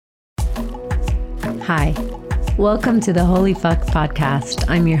Hi, welcome to the Holy Fuck podcast.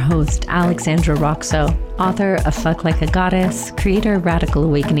 I'm your host, Alexandra Roxo, author of Fuck Like a Goddess, creator of Radical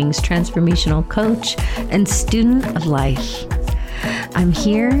Awakenings, transformational coach, and student of life. I'm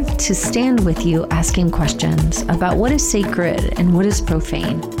here to stand with you asking questions about what is sacred and what is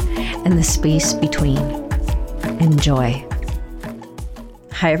profane, and the space between. Enjoy.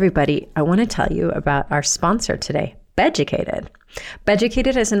 Hi, everybody. I want to tell you about our sponsor today, Beducated.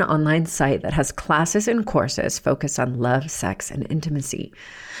 Beducated is an online site that has classes and courses focused on love, sex, and intimacy.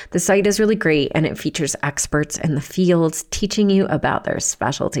 The site is really great and it features experts in the fields teaching you about their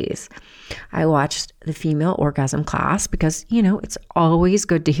specialties. I watched the female orgasm class because, it's always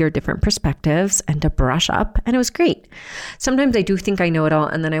good to hear different perspectives and to brush up, and it was great. Sometimes I do think I know it all,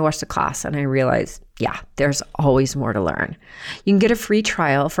 and then I watch the class and I realize, there's always more to learn. You can get a free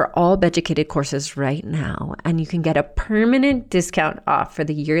trial for all Beducated courses right now, and you can get a permanent discount off for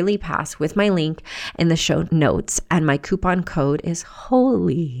the yearly pass with my link in the show notes, and my coupon code is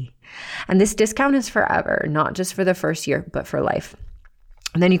HOLY. And this discount is forever, not just for the first year, but for life.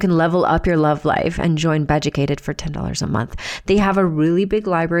 And then you can level up your love life and join Beducated for $10 a month. They have a really big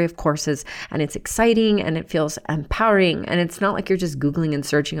library of courses, and it's exciting and it feels empowering. And it's not like you're just Googling and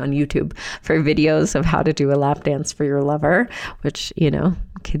searching on YouTube for videos of how to do a lap dance for your lover, which,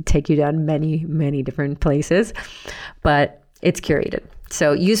 could take you down many, many different places, but it's curated.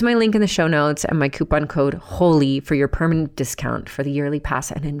 So use my link in the show notes and my coupon code HOLY for your permanent discount for the yearly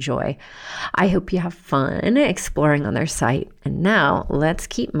pass, and enjoy. I hope you have fun exploring on their site. And now let's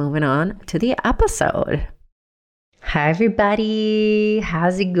keep moving on to the episode. Hi, everybody.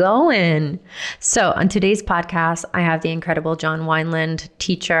 How's it going? So on today's podcast, I have the incredible John Wineland,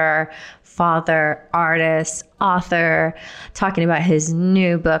 teacher, father, artist, author, talking about his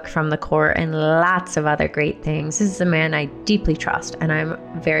new book, From the Core, and lots of other great things. This is a man I deeply trust, and I'm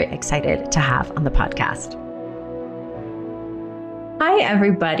very excited to have on the podcast. Hi,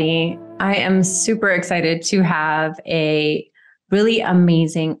 everybody. I am super excited to have a really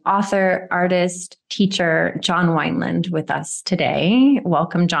amazing author, artist, teacher, John Wineland with us today.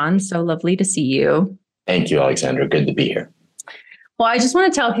 Welcome, John. So lovely to see you. Thank you, Alexandra. Good to be here. Well, I just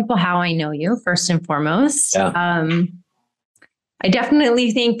want to tell people how I know you, first and foremost. Yeah. I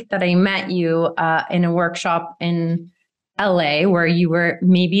definitely think that I met you in a workshop in LA where you were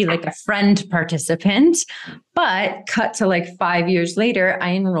maybe like a friend participant, but cut to like 5 years later,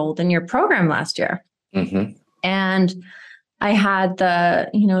 I enrolled in your program last year. Mm-hmm. And I had the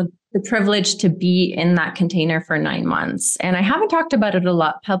privilege to be in that container for 9 months. And I haven't talked about it a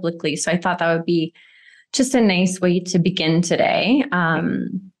lot publicly, so I thought that would be just a nice way to begin today.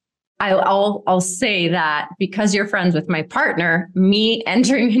 I'll say that because you're friends with my partner, me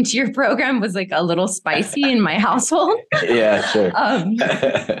entering into your program was like a little spicy in my household. Yeah, sure.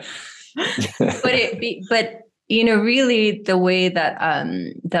 But really the way that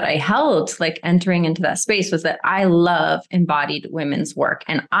that I held like entering into that space was that I love embodied women's work,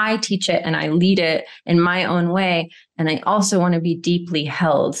 and I teach it and I lead it in my own way. And I also want to be deeply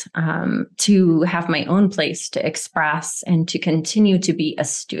held to have my own place to express and to continue to be a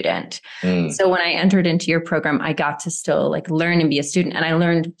student. So when I entered into your program, I got to still like learn and be a student, and I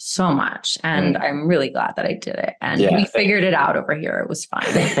learned so much. And I'm really glad that I did it. And we figured it out over here. It was fine.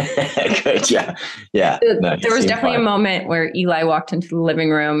 Good. Yeah. No, there was definitely a moment where Eli walked into the living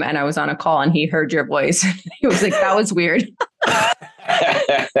room and I was on a call and he heard your voice. He was like, that was weird.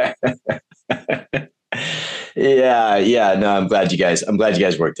 Yeah. No, I'm glad you guys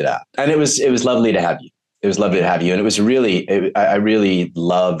worked it out. And it was lovely to have you. It was lovely to have you. And it was I really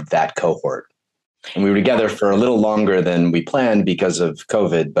loved that cohort. And we were together for a little longer than we planned because of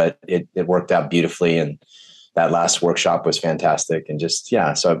COVID, but it worked out beautifully. And that last workshop was fantastic. And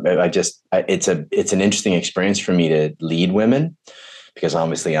so it's an interesting experience for me to lead women, because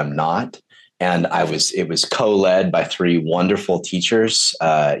obviously I'm not. And it was co-led by 3 wonderful teachers,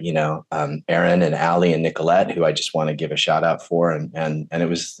 Erin and Allie and Nicolette, who I just want to give a shout out for. And it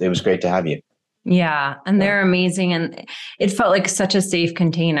was great to have you. Yeah. And they're amazing. And it felt like such a safe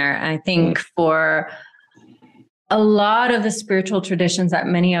container. I think for a lot of the spiritual traditions that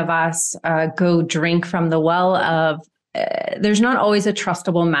many of us go drink from the well of, there's not always a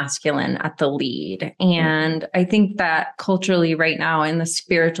trustable masculine at the lead. And I think that culturally right now in the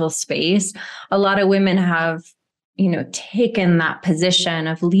spiritual space, a lot of women have, taken that position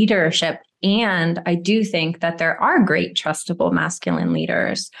of leadership. And I do think that there are great trustable masculine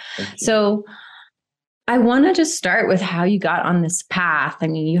leaders. So I want to just start with how you got on this path. I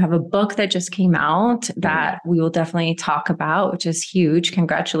mean, you have a book that just came out that we will definitely talk about, which is huge.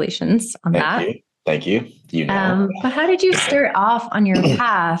 Congratulations on that. Thank you. But how did you start off on your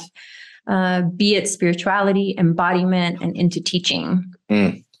path be it spirituality, embodiment, and into teaching?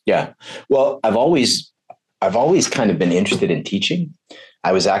 Yeah. Well, I've always kind of been interested in teaching.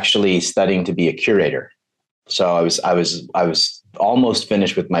 I was actually studying to be a curator. So I was almost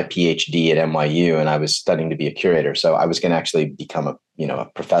finished with my PhD at NYU, and I was studying to be a curator. So I was going to actually become a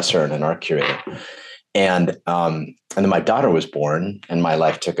professor and an art curator. And then my daughter was born, and my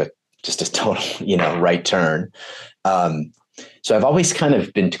life took just a total, right turn. So I've always kind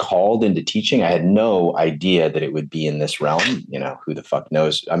of been called into teaching. I had no idea that it would be in this realm. Who the fuck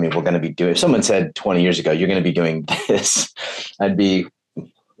knows? I mean, we're going to be doing, if someone said 20 years ago, you're going to be doing this, I'd be,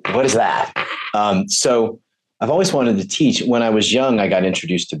 what is that? So I've always wanted to teach. When I was young, I got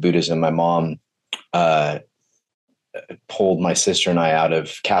introduced to Buddhism. My mom pulled my sister and I out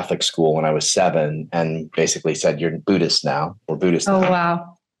of Catholic school when I was 7 and basically said, "You're Buddhist now. We're Buddhist now." Oh,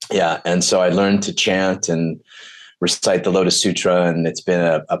 wow. Yeah. And so I learned to chant and recite the Lotus Sutra, and it's been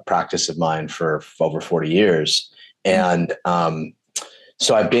a practice of mine for over 40 years. And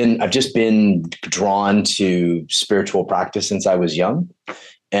so I've just been drawn to spiritual practice since I was young.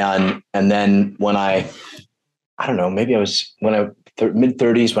 And then when I don't know, maybe I was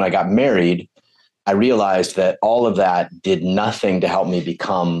mid-30s when I got married, I realized that all of that did nothing to help me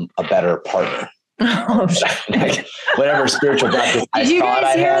become a better partner. Like, whatever spiritual practice I Did you thought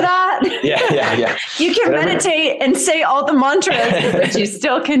guys I hear had. that? Yeah. You can meditate and say all the mantras, but you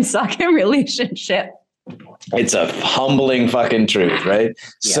still can suck in relationship. It's a humbling fucking truth, right?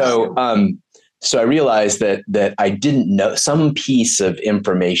 Yeah. So I realized that I didn't know, some piece of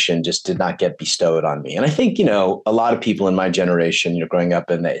information just did not get bestowed on me. And I think, a lot of people in my generation, growing up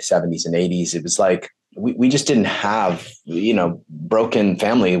in the 70s and 80s, it was like, we just didn't have, broken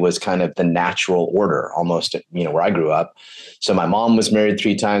family was kind of the natural order almost, where I grew up. So my mom was married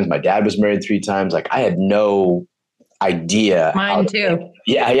 3 times. My dad was married 3 times. Like, I had no idea. Mine too.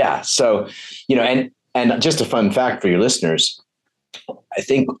 Yeah. So, and just a fun fact for your listeners, I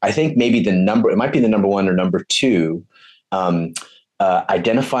think maybe it might be the number 1 or number 2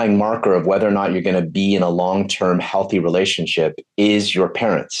 identifying marker of whether or not you're going to be in a long-term healthy relationship is your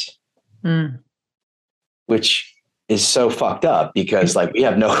parents, which is so fucked up because like we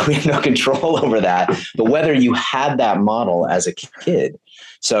have no control over that. But whether you had that model as a kid,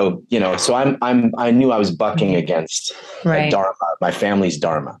 so I knew I was bucking against dharma, my family's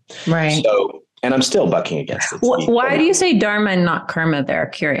dharma, right? So. And I'm still bucking against it. Why do you say dharma and not karma there?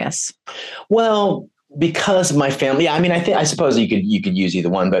 Curious. Well, because of my family. Yeah, I mean, I suppose you could use either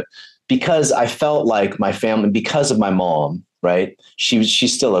one, but because I felt like my family, because of my mom, right?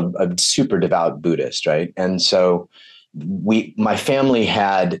 She's still a super devout Buddhist, right? And so my family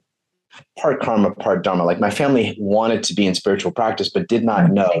had part karma, part dharma. Like my family wanted to be in spiritual practice, but did not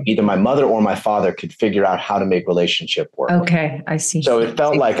know. Either my mother or my father could figure out how to make relationship work. Okay, I see. So it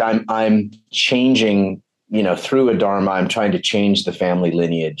felt like I'm changing, through a dharma, I'm trying to change the family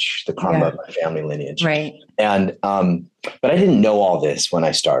lineage, the karma of my family lineage. Right. And, but I didn't know all this when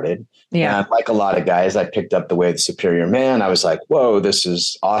I started. Yeah. And like a lot of guys, I picked up The Way of the Superior Man. I was like, whoa, this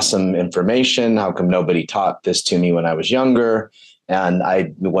is awesome information. How come nobody taught this to me when I was younger? And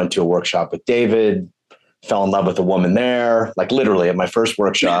I went to a workshop with David, fell in love with a woman there, like literally at my first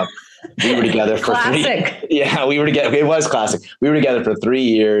workshop. We were together for classic. We were together. It was classic. We were together for 3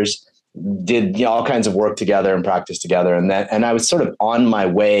 years, did all kinds of work together and practice together. And I was sort of on my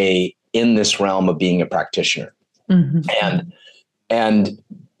way in this realm of being a practitioner. Mm-hmm. And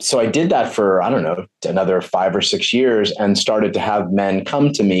so I did that for, I don't know, another 5 or 6 years and started to have men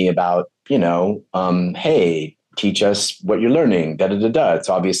come to me about, hey, teach us what you're learning, It's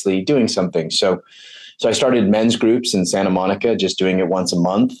obviously doing something. So I started men's groups in Santa Monica, just doing it once a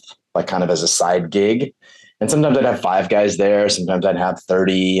month, like kind of as a side gig. And sometimes I'd have 5 guys there. Sometimes I'd have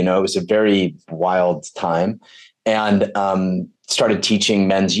 30, it was a very wild time. And started teaching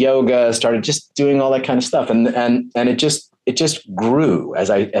men's yoga, started just doing all that kind of stuff. And it just grew as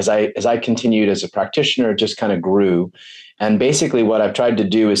I continued as a practitioner, it just kind of grew. And basically what I've tried to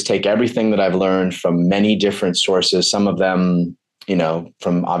do is take everything that I've learned from many different sources, some of them,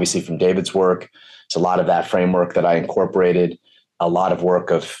 from David's work. It's a lot of that framework that I incorporated, a lot of work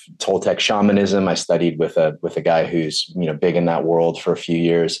of Toltec shamanism. I studied with a guy who's, big in that world for a few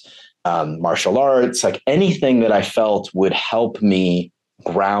years, martial arts, like anything that I felt would help me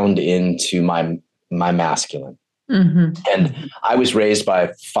ground into my masculine. Mm-hmm. And I was raised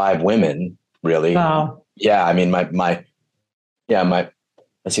by 5 women, really. Wow. Yeah. I mean, my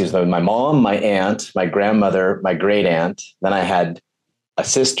mom, my aunt, my grandmother, my great aunt. Then I had a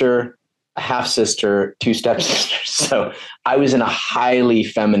sister, a half sister, 2 stepsisters. So I was in a highly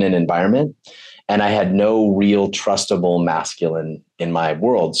feminine environment. and I had no real trustable masculine in my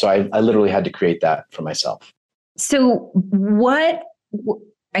world. So I literally had to create that for myself. So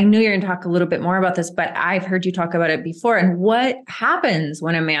I know you're going to talk a little bit more about this, but I've heard you talk about it before. And what happens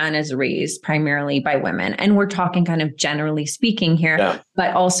when a man is raised primarily by women? And we're talking kind of generally speaking here,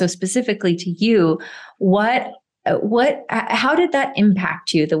 but also specifically to you. How did that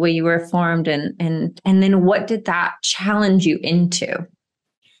impact you, the way you were formed, and then what did that challenge you into?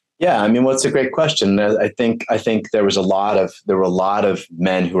 Yeah, I mean, well, it's a great question. I think there were a lot of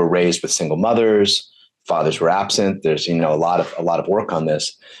men who were raised with single mothers. Fathers were absent. There's, a lot of work on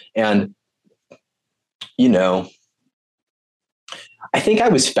this. And, I think I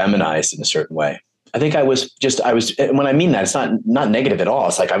was feminized in a certain way. I think when I mean that, it's not negative at all.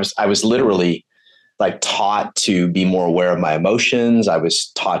 It's like I was literally like taught to be more aware of my emotions. I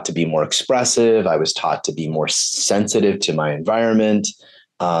was taught to be more expressive. I was taught to be more sensitive to my environment.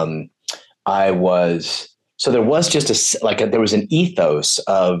 So there was just there was an ethos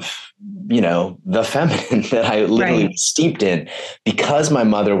of, the feminine that I literally was steeped in. Because my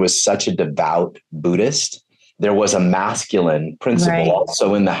mother was such a devout Buddhist, there was a masculine principle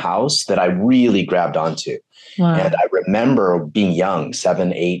also in the house that I really grabbed onto. Wow. And I remember being young,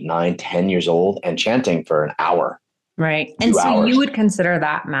 7, 8, 9, 10 years old, and chanting for an hour. Right. And so hours. You would consider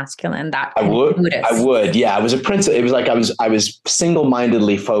that masculine, that I would. Buddhist. I would. Yeah. I was a principle. It was like I was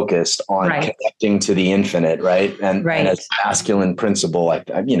single-mindedly focused on connecting to the infinite. Right. And as masculine principle, that's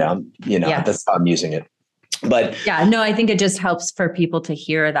how I'm using it. But I think it just helps for people to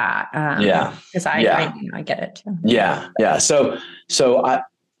hear that. Because I get it too. Yeah. Yeah. So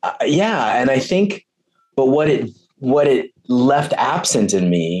and I think, but what it left absent in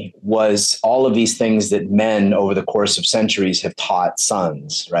me was all of these things that men over the course of centuries have taught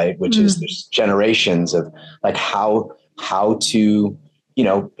sons, right? Which is there's generations of like how to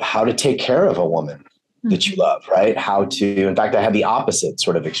take care of a woman that you love, right? In fact, I had the opposite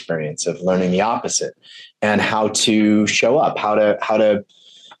sort of experience of learning the opposite, and how to show up, how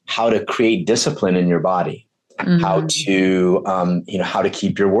to create discipline in your body. How to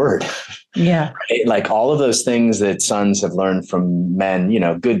keep your word. Yeah. Right? Like all of those things that sons have learned from men,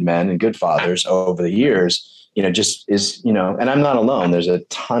 good men and good fathers over the years, just is, and I'm not alone. There's a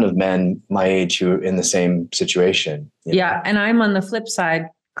ton of men my age who are in the same situation. Yeah. And I'm on the flip side,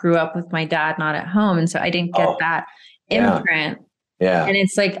 grew up with my dad, not at home. And so I didn't get that imprint. Yeah. And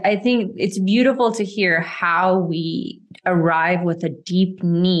it's like, I think it's beautiful to hear how we arrive with a deep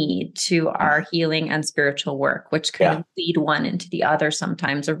need to our healing and spiritual work, which can lead one into the other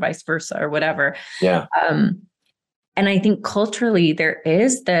sometimes, or vice versa, or whatever. Yeah. And I think culturally there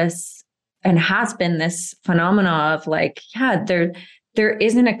is this, and has been this phenomena of like, there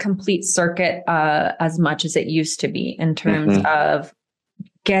isn't a complete circuit as much as it used to be in terms of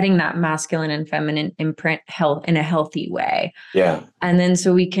getting that masculine and feminine imprint in a healthy way. Yeah. And then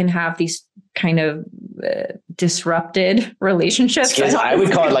so we can have these kind of disrupted relationships. I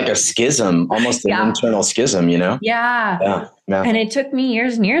would call it like a schism, almost an internal schism, Yeah. And it took me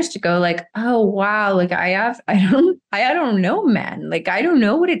years and years to go like, oh, wow. Like I don't know men. Like, I don't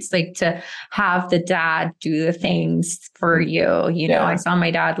know what it's like to have the dad do the things for you. I saw my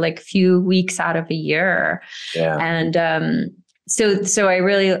dad like few weeks out of a year. Yeah. And, So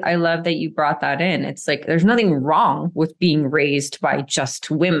I love that you brought that in. It's like, there's nothing wrong with being raised by just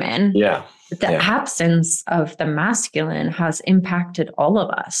women. Yeah. But the absence of the masculine has impacted all of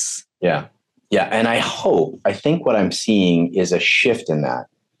us. Yeah. Yeah. And I think what I'm seeing is a shift in that.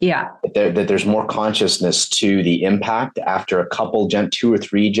 Yeah. That there's more consciousness to the impact after a couple, 2 or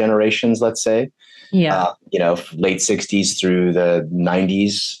 3 generations, let's say. Yeah. Late 60s through the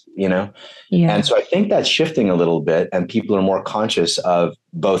 90s. Yeah. And so I think that's shifting a little bit, and people are more conscious of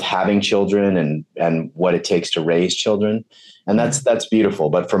both having children and what it takes to raise children. And that's beautiful.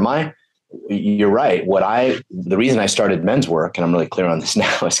 But you're right. The reason I started men's work, and I'm really clear on this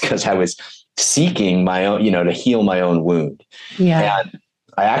now, is because I was seeking my own, to heal my own wound. Yeah. And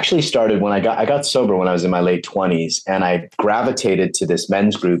I actually started when I got sober when I was in my late 20s, and I gravitated to this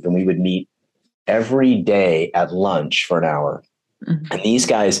men's group, and we would meet every day at lunch for an hour. Mm-hmm. And these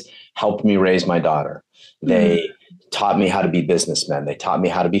guys helped me raise my daughter. They taught me how to be businessmen. They taught me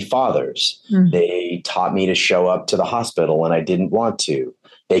how to be fathers. Mm-hmm. They taught me to show up to the hospital when I didn't want to.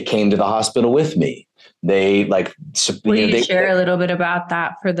 They came to the hospital with me. They Will you share a little bit about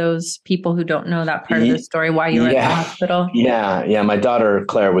that for those people who don't know that part of the story, why you were at the hospital? Yeah. Yeah. My daughter,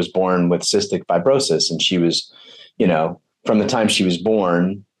 Claire, was born with cystic fibrosis, and she was, from the time she was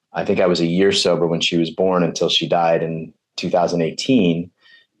born, I think I was a year sober when she was born until she died in 2018.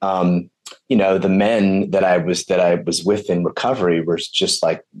 the men that I was with in recovery were just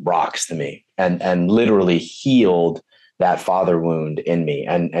like rocks to me, and literally healed that father wound in me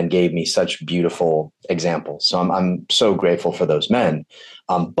and gave me such beautiful examples. So I'm so grateful for those men.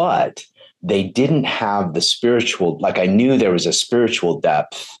 But they didn't have the spiritual, like I knew there was a spiritual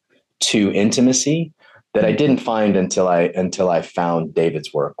depth to intimacy that I didn't find until I found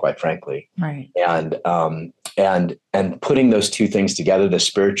David's work, quite frankly. Right. And putting those two things together, the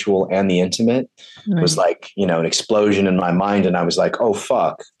spiritual and the intimate, was like, an explosion in my mind. And I was like, oh,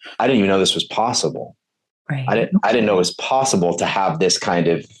 fuck, I didn't even know this was possible. Right. I didn't know it was possible to have this kind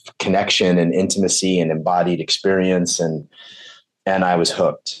of connection and intimacy and embodied experience. And I was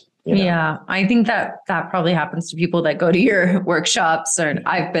hooked. Yeah, I think that probably happens to people that go to your workshops, or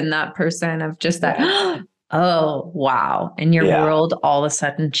I've been that person of just that, oh, wow. And your world all of a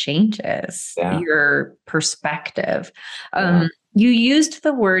sudden changes, your perspective. You used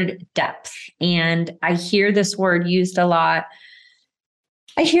the word depth, and I hear this word used a lot.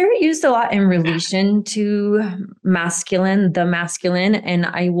 I hear it used a lot in relation to the masculine. And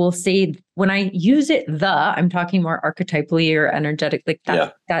I will say, when I use it, I'm talking more archetypally or energetic, like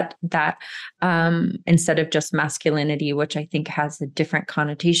that, instead of just masculinity, which I think has a different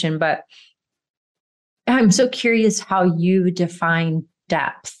connotation. But I'm so curious how you define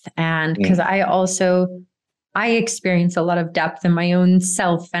depth. And because I experience a lot of depth in my own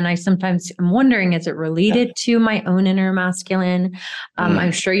self. And I sometimes am wondering, is it related to my own inner masculine?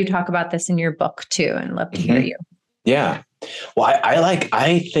 I'm sure you talk about this in your book too, and love to hear you. Yeah. Well,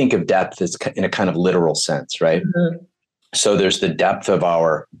 I think of depth as in a kind of literal sense, right? Mm-hmm. So there's the depth of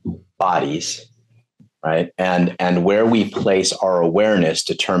our bodies, right? And where we place our awareness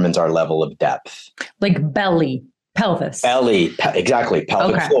determines our level of depth. Like belly, pelvis. Exactly.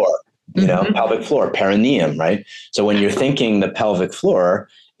 Pelvic floor. Pelvic floor, perineum, right? So when you're thinking the pelvic floor,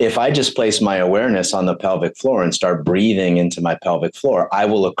 if I just place my awareness on the pelvic floor and start breathing into my pelvic floor, I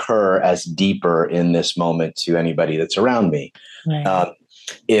will occur as deeper in this moment to anybody that's around me. Right.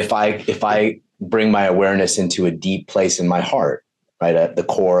 If I bring my awareness into a deep place in my heart, right, at the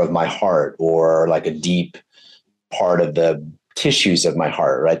core of my heart, or like a deep part of the tissues of my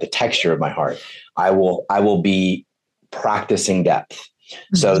heart, right, the texture of my heart, I will be practicing depth.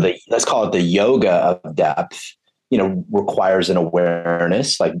 So let's call it the yoga of depth, requires an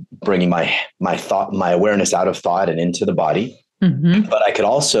awareness, like bringing my awareness out of thought and into the body. Mm-hmm. But I could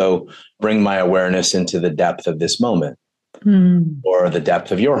also bring my awareness into the depth of this moment, or the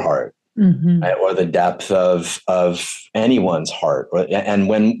depth of your heart, right? Or the depth of anyone's heart. And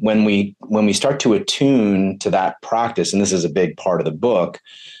when we start to attune to that practice, and this is a big part of the book,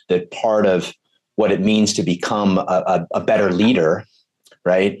 that part of what it means to become a better leader,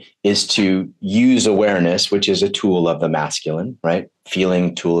 right, is to use awareness, which is a tool of the masculine, right?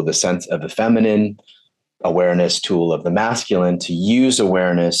 Feeling, tool of the sense of the feminine, awareness, tool of the masculine, to use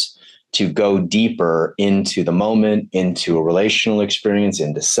awareness to go deeper into the moment, into a relational experience,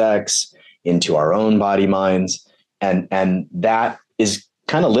 into sex, into our own body minds. And that is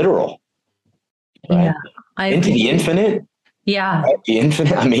kind of literal, right? Yeah, into the infinite. Yeah. Right? The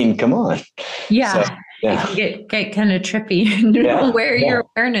infinite. I mean, come on. Yeah. So, it can get kind of trippy where your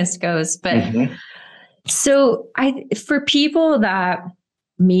awareness goes. But so for people that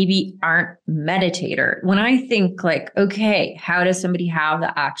maybe aren't meditator, when I think like, okay, how does somebody have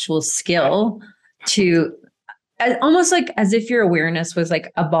the actual skill to almost like as if your awareness was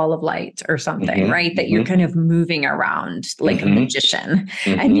like a ball of light or something, right? That you're kind of moving around like a magician,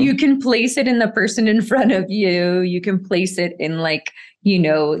 and you can place it in the person in front of you. You can place it in like,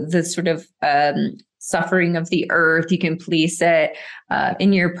 the sort of suffering of the earth. You can place it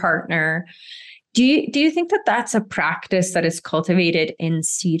in your partner. Do you think that that's a practice that is cultivated in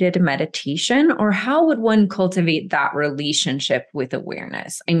seated meditation, or how would one cultivate that relationship with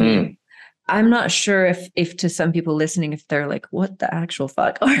awareness? I mean, I'm not sure if to some people listening, if they're like, what the actual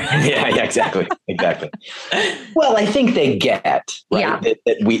fuck? Yeah, exactly. Well, I think they get, right?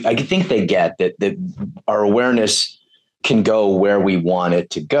 Yeah. I think they get that our awareness can go where we want it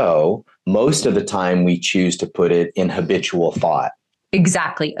to go. Most of the time we choose to put it in habitual thought.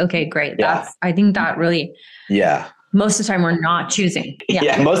 Exactly. Okay, great. Yeah. I think that really, most of the time we're not choosing.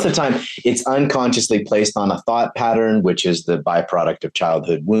 Yeah. Most of the time it's unconsciously placed on a thought pattern, which is the byproduct of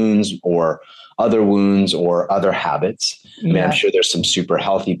childhood wounds or other habits. I mean, I'm sure there's some super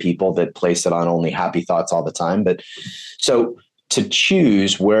healthy people that place it on only happy thoughts all the time. But so to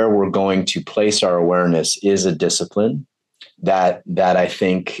choose where we're going to place our awareness is a discipline that I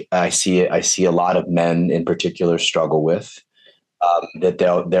think I see a lot of men in particular struggle with. That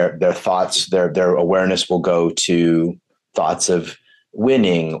their thoughts, their awareness will go to thoughts of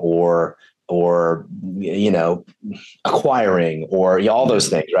winning or acquiring or all those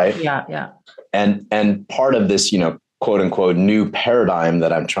things, right? Yeah. And part of this, quote unquote, new paradigm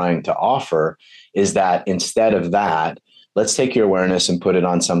that I'm trying to offer is that instead of that, let's take your awareness and put it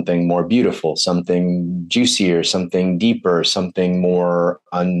on something more beautiful, something juicier, something deeper, something more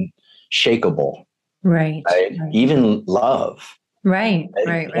unshakable. Right. Even love. Right.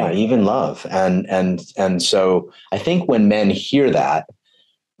 Yeah, even love. And so I think when men hear that,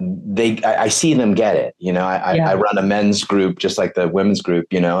 I see them get it. I run a men's group just like the women's group,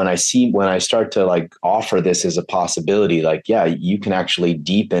 and I see when I start to like offer this as a possibility, like, yeah, you can actually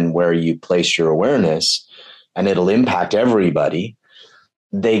deepen where you place your awareness and it'll impact everybody.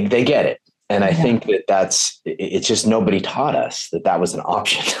 They get it. And I think it's just nobody taught us that was an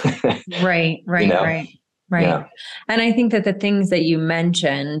option. Right. Yeah. And I think that the things that you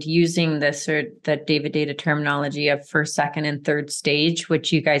mentioned using this or the David Deida terminology of first, second, and third stage,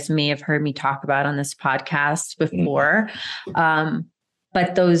 which you guys may have heard me talk about on this podcast before.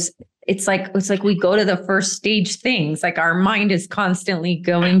 But it's like we go to the first stage things, like our mind is constantly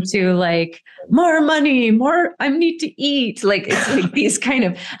going to like more money, more I need to eat. Like it's like these kind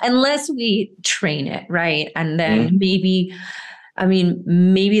of, unless we train it, right? And then maybe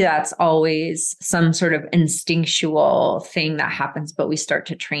that's always some sort of instinctual thing that happens, but we start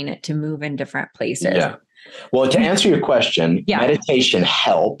to train it to move in different places. Yeah. Well, to answer your question, meditation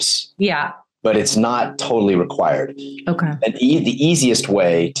helps. Yeah. But it's not totally required. Okay. And the easiest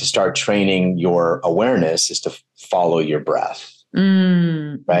way to start training your awareness is to follow your breath.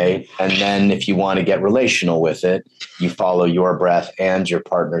 Right. And then if you want to get relational with it, you follow your breath and your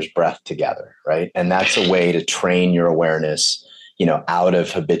partner's breath together. Right. And that's a way to train your awareness, out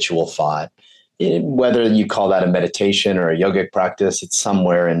of habitual thought. Whether you call that a meditation or a yogic practice, it's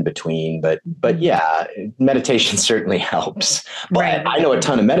somewhere in between. But yeah, meditation certainly helps. But I know a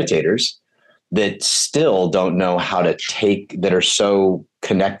ton of meditators that still don't know how to that are so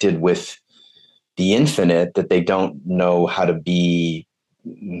connected with the infinite that they don't know how to be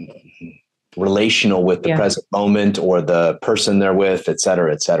relational with the present moment or the person they're with, et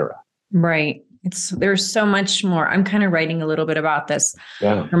cetera, et cetera. Right. There's so much more. I'm kind of writing a little bit about this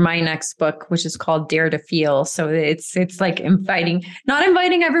for my next book, which is called Dare to Feel. So it's like not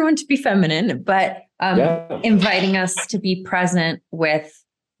inviting everyone to be feminine, but inviting us to be present with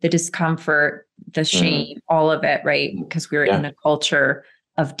the discomfort, the shame, all of it, right? Because we're in a culture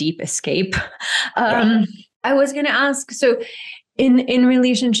of deep escape. I was going to ask, so in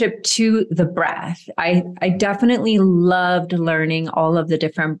relationship to the breath, I definitely loved learning all of the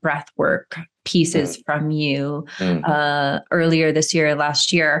different breath work pieces from you earlier this year,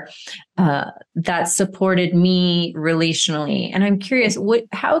 last year, that supported me relationally. And I'm curious,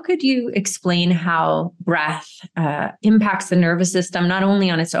 how could you explain how breath impacts the nervous system, not only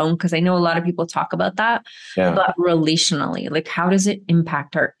on its own, because I know a lot of people talk about that, but relationally, like how does it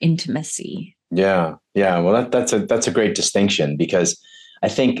impact our intimacy? Yeah. Well, that's a great distinction because I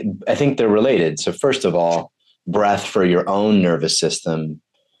think they're related. So first of all, breath for your own nervous system,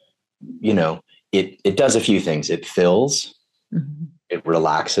 it does a few things. It fills, it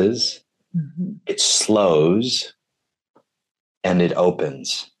relaxes, it slows, and it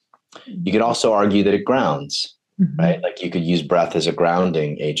opens. You could also argue that it grounds, right? Like you could use breath as a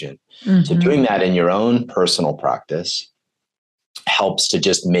grounding agent. So doing that in your own personal practice helps to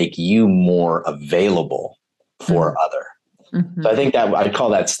just make you more available for other. So I think that I'd call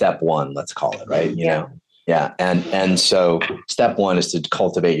that step one, let's call it, right? You know? Yeah. And so step one is to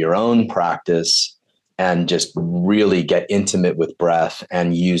cultivate your own practice and just really get intimate with breath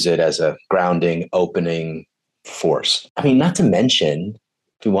and use it as a grounding, opening force. I mean, not to mention,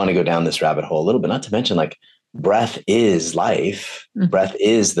 if we want to go down this rabbit hole a little bit, not to mention like breath is life, breath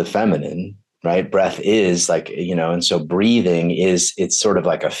is the feminine, right? Breath is like, and so breathing it's sort of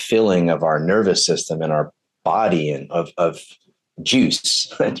like a filling of our nervous system and our body and of juice,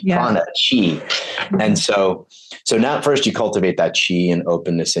 prana, chi. And so now first you cultivate that chi and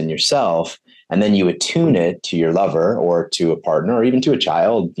openness in yourself, and then you attune it to your lover or to a partner or even to a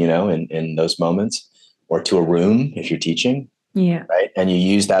child, in those moments, or to a room if you're teaching. Yeah. Right. And you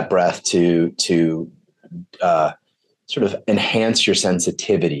use that breath to sort of enhance your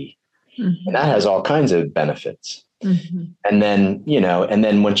sensitivity. And that has all kinds of benefits. And then, and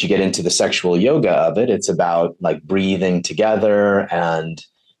then once you get into the sexual yoga of it, it's about like breathing together and,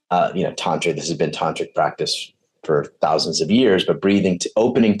 tantra. This has been tantric practice for thousands of years, but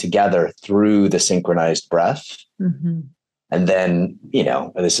opening together through the synchronized breath. And then,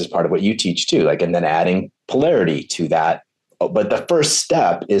 this is part of what you teach too, like, and then adding polarity to that. But the first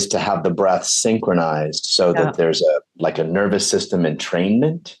step is to have the breath synchronized so that there's like a nervous system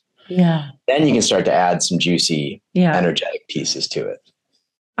entrainment, Yeah. then you can start to add some juicy, energetic pieces to it.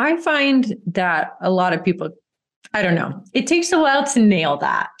 I find that a lot of people, I don't know, it takes a while to nail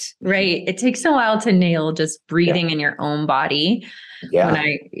that, right? It takes a while to nail just breathing in your own body. Yeah.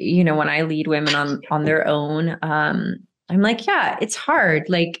 When I lead women on their own, I'm like, yeah, it's hard.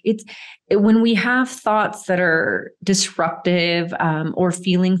 Like when we have thoughts that are disruptive, or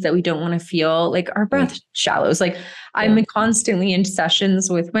feelings that we don't want to feel, like our breath shallows. Like I'm constantly in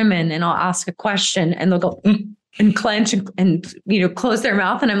sessions with women and I'll ask a question and they'll go and clench and close their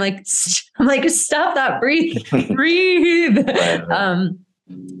mouth. And I'm like, stop that, breathe. Right.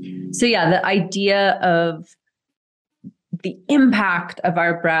 So yeah, the idea of the impact of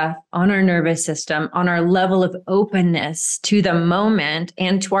our breath on our nervous system, on our level of openness to the moment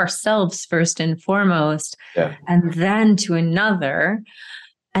and to ourselves first and foremost, and then to another.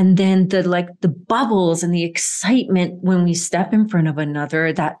 And then the bubbles and the excitement when we step in front of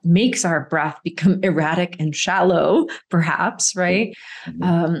another that makes our breath become erratic and shallow, perhaps, right?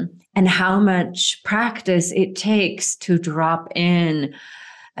 Mm-hmm. And how much practice it takes to drop in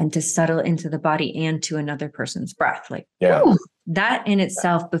and to settle into the body and to another person's breath. Ooh, that in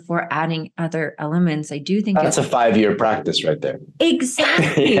itself, before adding other elements, I do think that's a 5-year practice right there.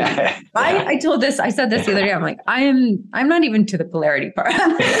 Exactly. I said this the other day. I'm like, I'm not even to the polarity part.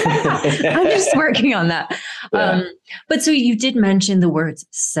 I'm just working on that. But so you did mention the words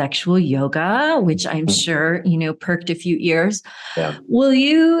sexual yoga, which I'm sure, perked a few ears. Yeah. Will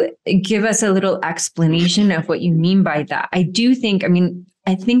you give us a little explanation of what you mean by that?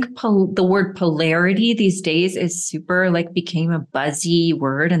 I think the word polarity these days is super became a buzzy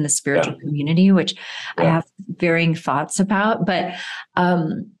word in the spiritual community, which I have varying thoughts about. But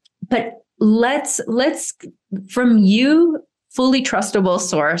let's from you, fully trustable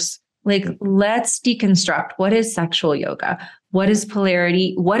source, let's deconstruct what is sexual yoga, what is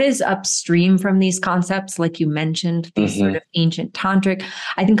polarity, what is upstream from these concepts, like you mentioned, these sort of ancient tantric.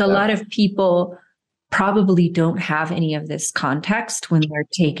 I think a lot of people probably don't have any of this context when they're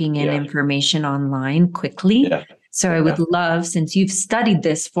taking in information online quickly. Yeah. So I would love, since you've studied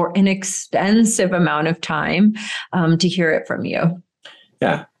this for an extensive amount of time, to hear it from you.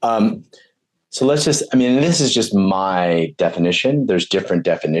 Yeah. So let's just, this is just my definition. There's different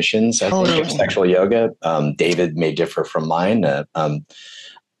definitions, I think, of sexual yoga. David may differ from mine. There's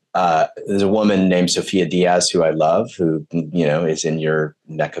a woman named Sophia Diaz who I love, who, is in your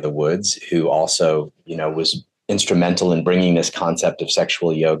neck of the woods, who also, was instrumental in bringing this concept of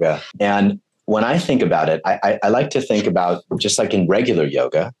sexual yoga. And when I think about it, I like to think about, just like in regular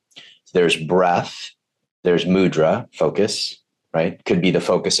yoga, there's breath, there's mudra, focus, right? Could be the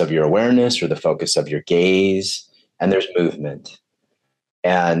focus of your awareness or the focus of your gaze, and there's movement.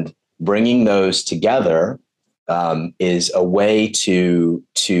 And bringing those together is a way to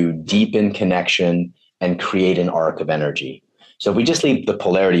deepen connection and create an arc of energy. So if we just leave the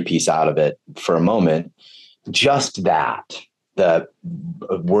polarity piece out of it for a moment, just that, the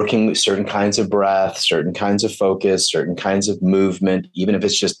working with certain kinds of breath, certain kinds of focus, certain kinds of movement, even if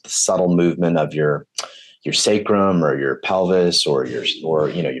it's just the subtle movement of your sacrum or your pelvis or your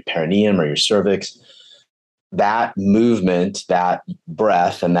perineum or your cervix, that movement, that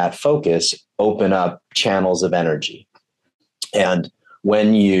breath, and that focus open up channels of energy. And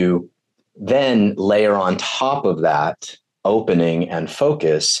when you then layer on top of that opening and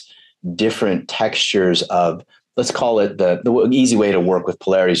focus different textures of, let's call it the easy way to work with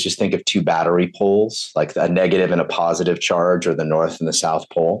polarity is just think of two battery poles, like a negative and a positive charge, or the north and the south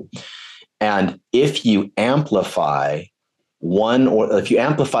pole. And if you amplify one, or if you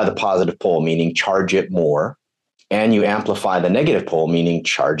amplify the positive pole, meaning charge it more, and you amplify the negative pole, meaning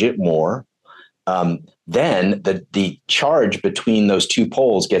charge it more, then the charge between those two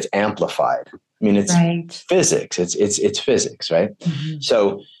poles gets amplified. It's physics. It's physics, right? Mm-hmm.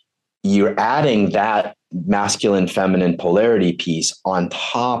 So you're adding that masculine, feminine polarity piece on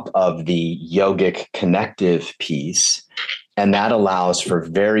top of the yogic connective piece. And that allows for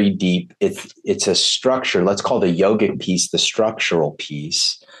very deep, it's a structure. Let's call the yogic piece the structural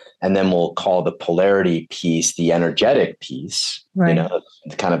piece. And then we'll call the polarity piece the energetic piece, kind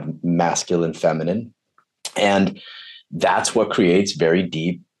of masculine, feminine. And that's what creates very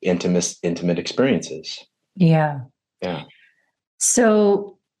deep, intimate experiences. Yeah. Yeah.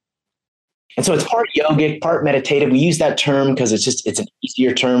 So it's part yogic, part meditative. We use that term because it's an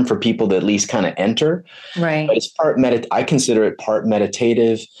easier term for people to at least kind of enter. Right. But it's I consider it part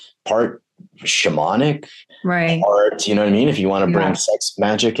meditative, part shamanic. Right. Part, you know what I mean? If you want to bring sex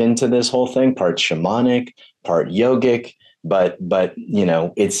magic into this whole thing, part shamanic, part yogic, but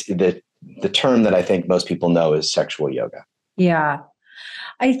it's the the term that I think most people know is sexual yoga. Yeah.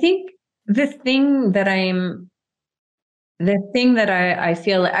 I think the thing that I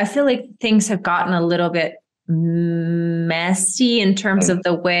feel like things have gotten a little bit messy in terms of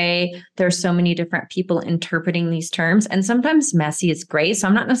the way there's so many different people interpreting these terms, and sometimes messy is great. So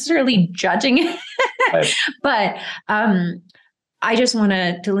I'm not necessarily judging it, Right. but I just want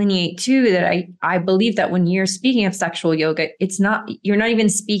to delineate too that I believe that when you're speaking of sexual yoga, you're not even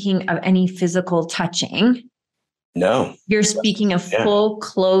speaking of any physical touching. No, you're speaking of full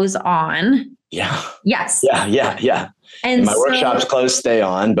clothes on. Yeah. Yes. Yeah. And my workshops clothes stay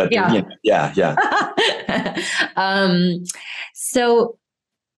on, but yeah. So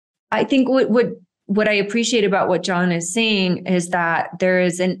I think what I appreciate about what John is saying is that there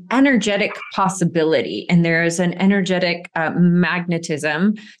is an energetic possibility and there is an energetic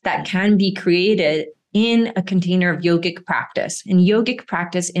magnetism that can be created in a container of yogic practice. And yogic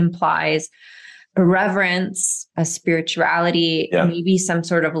practice implies a reverence, a spirituality, maybe some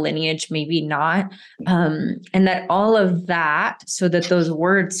sort of lineage, maybe not. And that all of that, so that those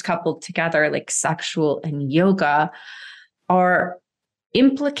words coupled together, like sexual and yoga, are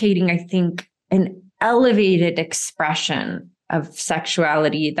implicating, I think, an elevated expression of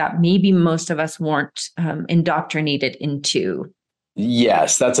sexuality that maybe most of us weren't indoctrinated into.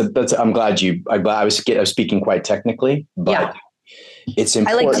 Yes, I'm glad I was speaking quite technically, but it's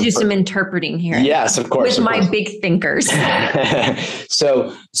important. I like to do some interpreting here. Yes, of course. With my big thinkers.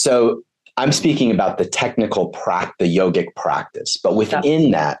 So I'm speaking about the technical the yogic practice, but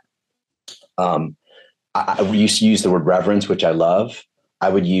within that, I used to use the word reverence, which I love. I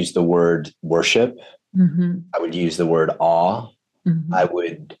would use the word worship. Mm-hmm. I would use the word awe. Mm-hmm.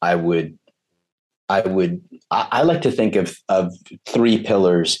 I like to think of three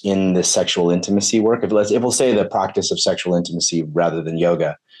pillars in the sexual intimacy work. If we'll say the practice of sexual intimacy rather than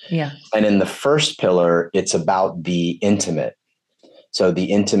yoga. Yeah. And in the first pillar, it's about the intimate. So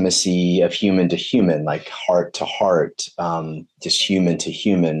the intimacy of human to human, like heart to heart, just human to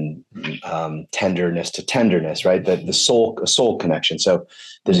human, tenderness to tenderness, right? The soul connection. So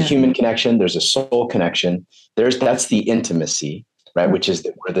there's a human connection, there's a soul connection. That's the intimacy, right? Which is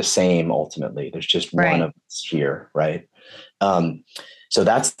that we're the same ultimately. There's just one of us here, right? So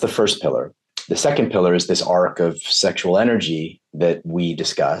that's the first pillar. The second pillar is this arc of sexual energy that we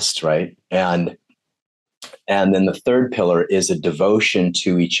discussed, right? And then the third pillar is a devotion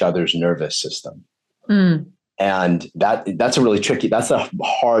to each other's nervous system. Mm. And that's a really tricky, that's the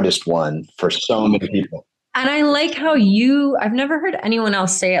hardest one for so many people. And I like how I've never heard anyone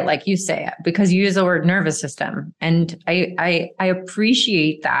else say it like you say it, because you use the word nervous system. And I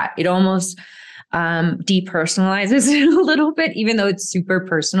appreciate that. It almost depersonalizes it a little bit, even though it's super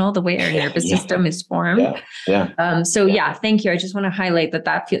personal, the way our nervous system is formed. Thank you. I just want to highlight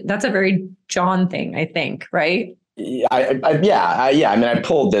that's a very John thing, I think, right? I mean, I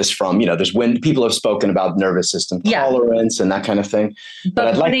pulled this from, there's when people have spoken about nervous system tolerance and that kind of thing. But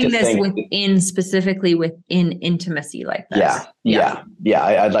I'd like to think specifically within intimacy like this.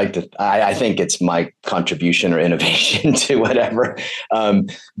 I'd like to, I think it's my contribution or innovation to whatever.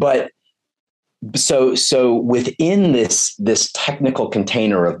 But so within this technical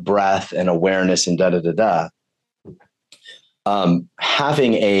container of breath and awareness and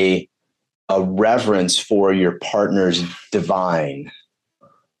having a reverence for your partner's divine,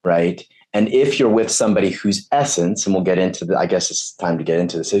 right? And if you're with somebody whose essence, and we'll get into I guess it's time to get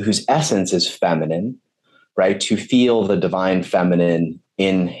into this, whose essence is feminine, right? To feel the divine feminine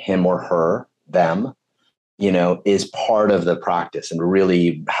in him or her, them, is part of the practice, and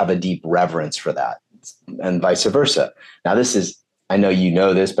really have a deep reverence for that, and vice versa. Now, I know you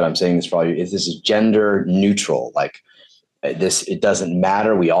know this, but I'm saying this for all you, this is gender neutral. Like this, it doesn't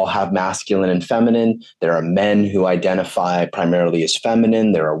matter. We all have masculine and feminine. There are men who identify primarily as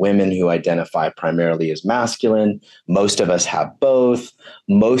feminine. There are women who identify primarily as masculine. Most of us have both.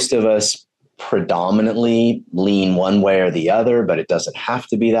 Most of us predominantly lean one way or the other, but it doesn't have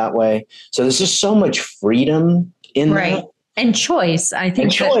to be that way. So there's just so much freedom in that. And choice. I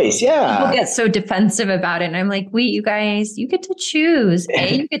think people get so defensive about it. And I'm like, wait, you guys, you get to choose.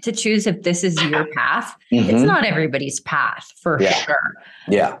 You get to choose if this is your path. Mm-hmm. It's not everybody's path for sure.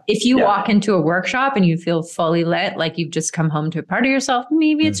 Yeah. If you walk into a workshop and you feel fully lit, like you've just come home to a part of yourself,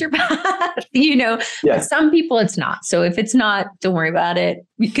 maybe it's your path, But some people it's not. So if it's not, don't worry about it.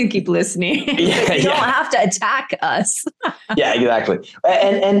 You can keep listening. You don't have to attack us. Yeah, exactly.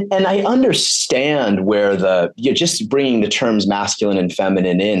 And I understand where just bringing the terms masculine and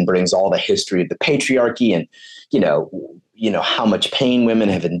feminine in brings all the history of the patriarchy and, how much pain women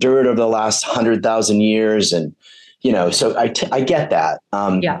have endured over the last 100,000 years. And, So I get that.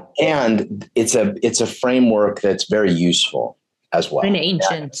 Yeah. And it's a framework that's very useful as well. And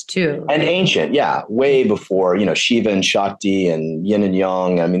ancient too. And ancient, yeah, way before, Shiva and Shakti and yin and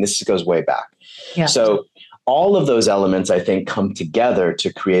yang. I mean, this goes way back. Yeah. So all of those elements, I think, come together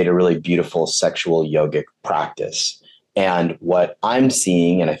to create a really beautiful sexual yogic practice. And what I'm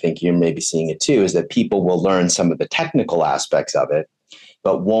seeing, and I think you're maybe seeing it too, is that people will learn some of the technical aspects of it,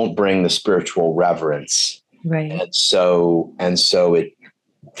 but won't bring the spiritual reverence. Right. And so it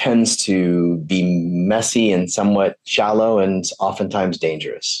tends to be messy and somewhat shallow and oftentimes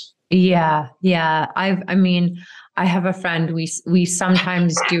dangerous. Yeah. I have a friend, we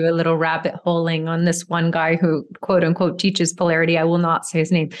sometimes do a little rabbit holing on this one guy who quote unquote teaches polarity. I will not say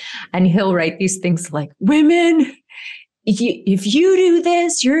his name. And he'll write these things like, women, if you do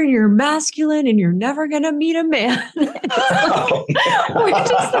this, you're masculine and you're never going to meet a man. We're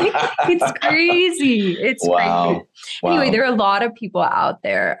just like, it's crazy. It's crazy. Anyway, there are a lot of people out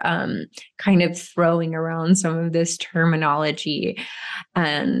there kind of throwing around some of this terminology.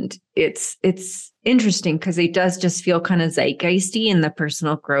 And it's interesting because it does just feel kind of zeitgeisty in the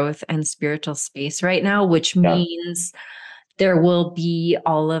personal growth and spiritual space right now, which means there will be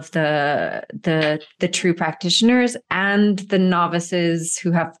all of the true practitioners and the novices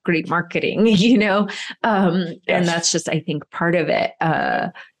who have great marketing, and that's just, I think, part of it.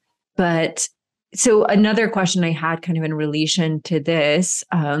 But so another question I had kind of in relation to this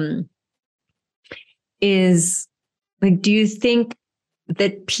is like, do you think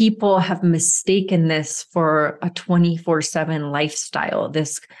that people have mistaken this for a 24/7 lifestyle,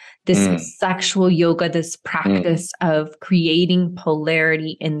 this sexual yoga, this practice of creating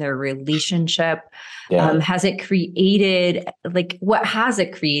polarity in their relationship? Has it created, what has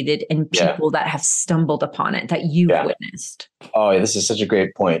it created in people that have stumbled upon it that you've witnessed? Oh, this is such a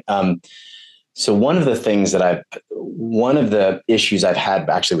great point. So one of the issues I've had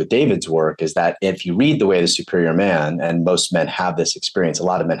actually with David's work is that if you read The Way of the Superior Man, and most men have this experience, a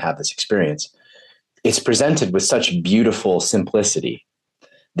lot of men have this experience, it's presented with such beautiful simplicity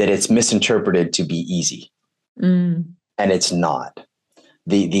that it's misinterpreted to be easy. And it's not.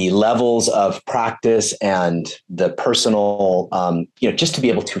 The levels of practice and the personal, just to be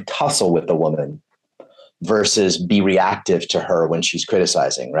able to tussle with a woman versus be reactive to her when she's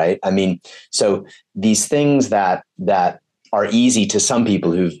criticizing, right? I mean, so these things that are easy to some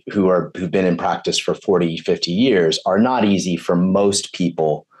people who've been in practice for 40, 50 years are not easy for most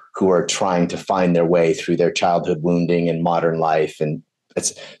people who are trying to find their way through their childhood wounding and modern life. And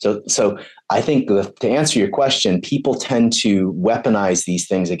it's so I think to answer your question, people tend to weaponize these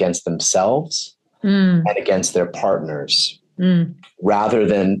things against themselves and against their partners rather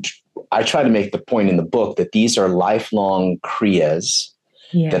than. I try to make the point in the book that these are lifelong kriyas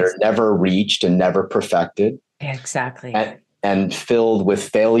that are never reached and never perfected. Exactly. And filled with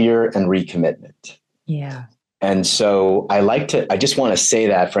failure and recommitment. Yeah. And so I just want to say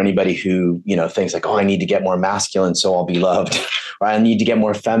that for anybody who, thinks like, oh, I need to get more masculine so I'll be loved, or I need to get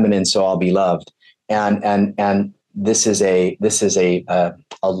more feminine so I'll be loved. And this is a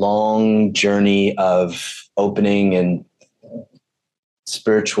long journey of opening and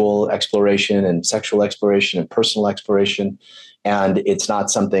spiritual exploration and sexual exploration and personal exploration. And it's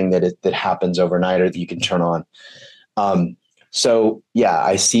not something that happens overnight or that you can turn on.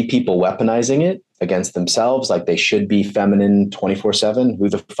 I see people weaponizing it against themselves, like they should be feminine 24/7. Who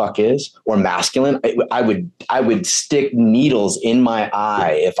the fuck is? Or masculine? I would stick needles in my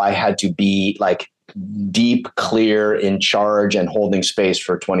eye if I had to be like deep, clear, in charge and holding space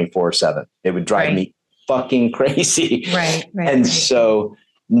for 24/7. It would drive me fucking crazy. Right. And so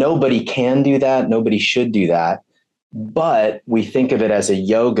nobody can do that. Nobody should do that. But we think of it as a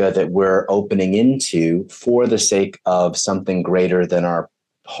yoga that we're opening into for the sake of something greater than our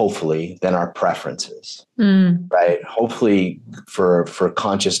preferences, right? Hopefully for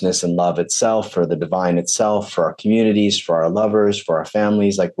consciousness and love itself, for the divine itself, for our communities, for our lovers, for our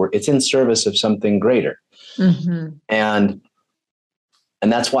families, it's in service of something greater.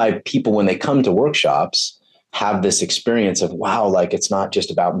 And that's why people, when they come to workshops, have this experience of, wow, like it's not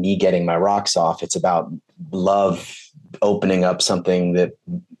just about me getting my rocks off. It's about love opening up something that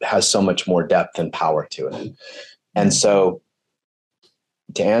has so much more depth and power to it. And so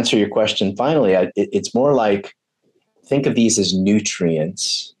to answer your question, finally, it's more like, think of these as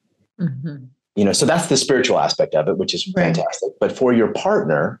nutrients, so that's the spiritual aspect of it, which is fantastic. But for your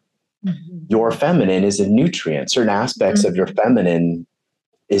partner, your feminine is a nutrient. Certain aspects of your feminine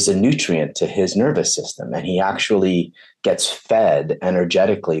is a nutrient to his nervous system. And he actually gets fed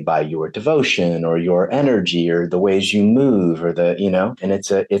energetically by your devotion or your energy or the ways you move or and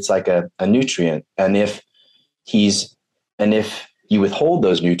it's like a nutrient. And if and if you withhold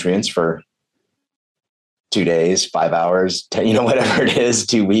those nutrients for 2 days, 5 hours, 10, whatever it is,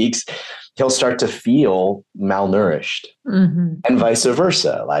 2 weeks, he'll start to feel malnourished, and vice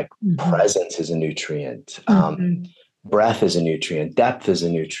versa. Like presence is a nutrient. Breath is a nutrient. Depth is a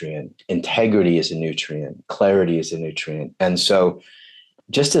nutrient. Integrity is a nutrient. Clarity is a nutrient. And so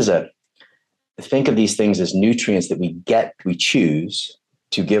think of these things as nutrients that we choose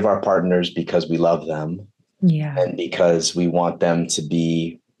to give our partners because we love them. Yeah. And because we want them to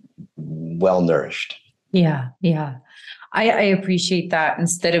be well nourished. Yeah. Yeah. I appreciate that,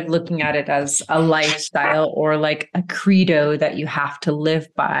 instead of looking at it as a lifestyle or like a credo that you have to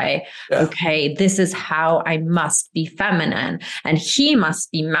live by. Yeah. Okay, this is how I must be feminine and he must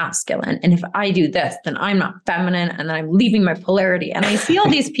be masculine. And if I do this, then I'm not feminine and then I'm leaving my polarity. And I see all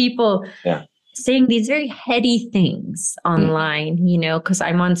these people saying these very heady things online, because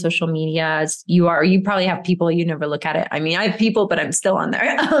I'm on social media as you are. You probably have people, you never look at it. I mean, I have people, but I'm still on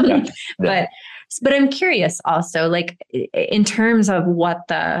there. But I'm curious also, like in terms of what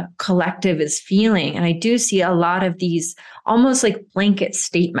the collective is feeling. And I do see a lot of these almost like blanket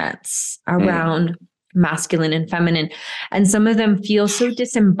statements around masculine and feminine. And some of them feel so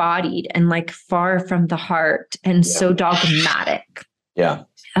disembodied and like far from the heart and so dogmatic.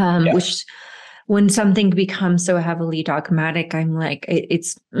 Which when something becomes so heavily dogmatic, I'm like,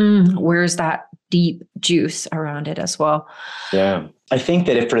 where's that deep juice around it as well? Yeah. I think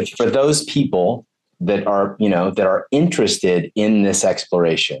that for those people that are interested in this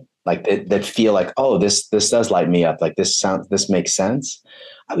exploration, like that feel like, oh, this does light me up. Like this makes sense.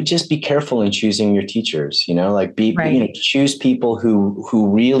 I would just be careful in choosing your teachers, choose people who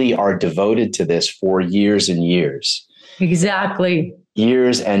really are devoted to this for years and years. Exactly.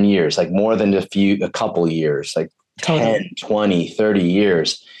 Years and years, like more than a couple years, like 10, 20, 30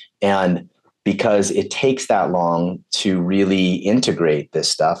 years. And because it takes that long to really integrate this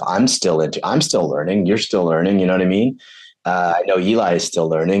stuff. I'm still learning. You're still learning. You know what I mean? I know Eli is still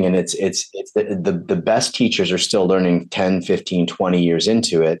learning, and it's the best teachers are still learning 10, 15, 20 years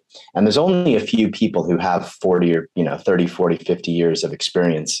into it. And there's only a few people who have 40 or, 30, 40, 50 years of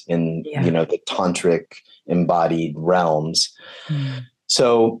experience in, the tantric embodied realms.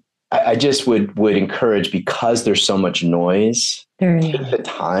 So I just would encourage, because there's so much noise, take the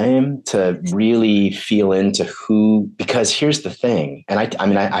time to really feel into because here's the thing. And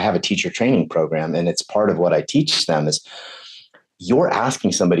I have a teacher training program, and it's part of what I teach them is you're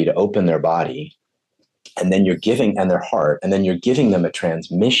asking somebody to open their body and their heart, and then you're giving them a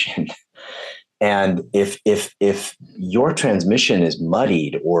transmission. And if your transmission is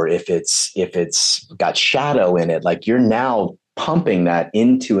muddied, or if it's got shadow in it, like you're now pumping that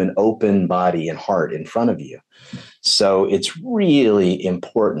into an open body and heart in front of you. So it's really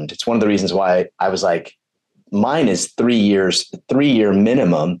important. It's one of the reasons why I was like, mine is 3 year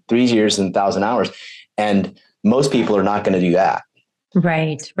minimum, 3 years and 1,000 hours. And most people are not going to do that.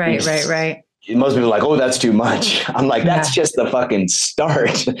 Right. Most people are like, oh, that's too much. I'm like, that's just the fucking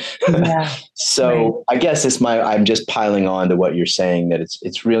start. So I guess I'm just piling on to what you're saying, that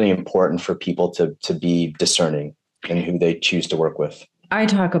it's really important for people to be discerning in who they choose to work with. I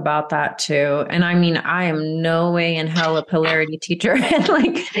talk about that too. And I mean, I am no way in hell a polarity teacher. And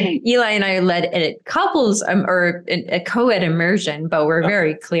like Eli and I led a couples or a co-ed immersion, but we're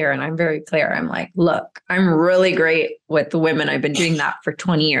very clear. And I'm very clear. I'm like, look, I'm really great with the women. I've been doing that for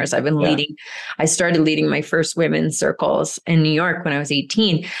 20 years. I've been I started leading my first women's circles in New York when I was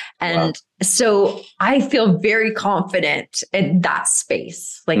 18. And so I feel very confident in that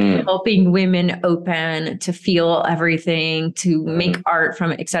space, like helping women open to feel everything, to make art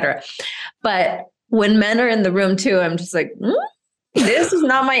from it, et cetera. But when men are in the room too, I'm just like, this is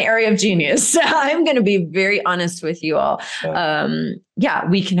not my area of genius. I'm going to be very honest with you all.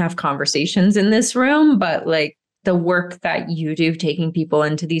 We can have conversations in this room, but like the work that you do, taking people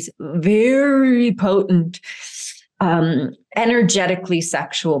into these very potent, energetically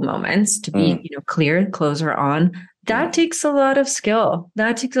sexual moments to be, clear, closer on, that takes a lot of skill.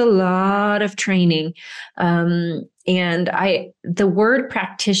 That takes a lot of training. And the word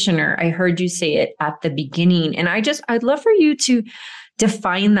practitioner, I heard you say it at the beginning, and I'd love for you to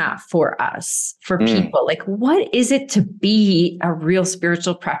define that for us, for people. Like, what is it to be a real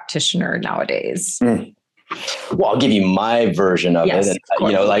spiritual practitioner nowadays? Well, I'll give you my version of it.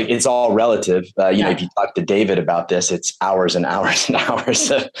 And, like it's all relative. If you talk to David about this, it's hours and hours and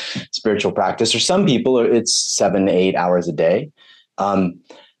hours of spiritual practice. For some people, it's 7 to 8 hours a day.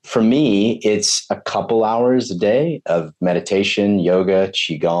 For me, it's a couple hours a day of meditation, yoga,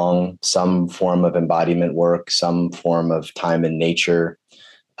 qigong, some form of embodiment work, some form of time in nature,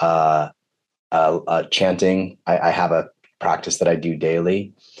 chanting. I have a practice that I do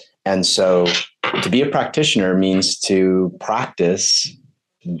daily. And so to be a practitioner means to practice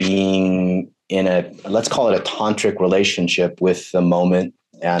being in let's call it a tantric relationship with the moment.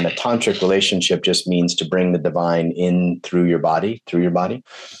 And a tantric relationship just means to bring the divine in through your body.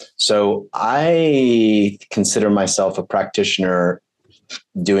 So I consider myself a practitioner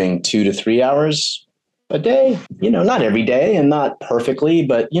doing 2 to 3 hours a day, not every day and not perfectly,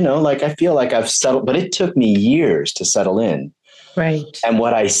 but, like I feel like I've settled, but it took me years to settle in. Right. And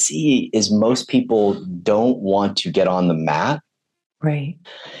what I see is most people don't want to get on the mat. Right.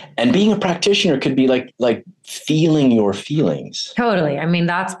 And being a practitioner could be like feeling your feelings. Totally. I mean,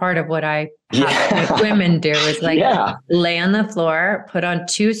 that's part of what I have women do is lay on the floor, put on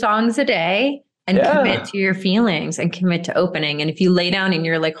 2 songs a day and commit to your feelings and commit to opening. And if you lay down and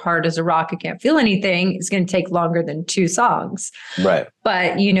you're like hard as a rock, you can't feel anything, it's going to take longer than 2 songs. Right.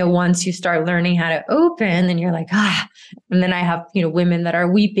 But, once you start learning how to open, then you're like, and then I have, women that are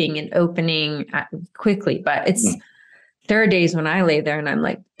weeping and opening quickly, but there are days when I lay there and I'm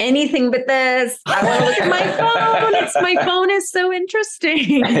like, anything but this. I want to look at my phone. My phone is so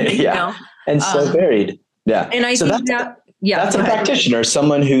interesting. And so varied. Yeah. And I think that's a practitioner,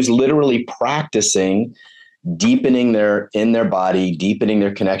 someone who's literally practicing deepening in their body, deepening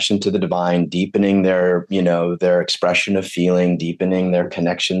their connection to the divine, deepening their expression of feeling, deepening their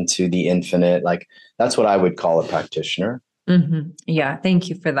connection to the infinite. Like that's what I would call a practitioner. Mm-hmm. Yeah. Thank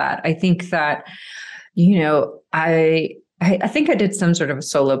you for that. I think that, I think I did some sort of a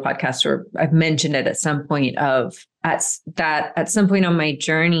solo podcast, or I've mentioned it at some point at some point on my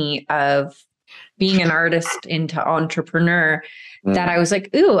journey of being an artist into entrepreneur, that I was like,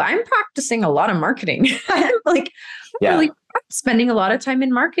 ooh, I'm practicing a lot of marketing. I'm really spending a lot of time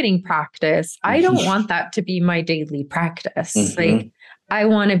in marketing practice. I don't want that to be my daily practice. Like I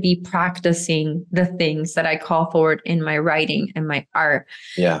want to be practicing the things that I call forward in my writing and my art,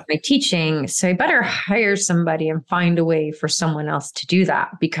 my teaching. So I better hire somebody and find a way for someone else to do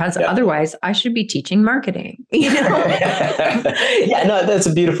that, because otherwise I should be teaching marketing. That's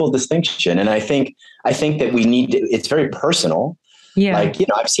a beautiful distinction. And I think that we need to, it's very personal. Yeah. Like,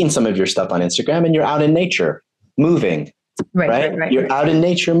 I've seen some of your stuff on Instagram and you're out in nature moving. Right. You're out in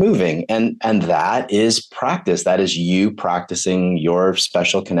nature moving. And that is practice. That is you practicing your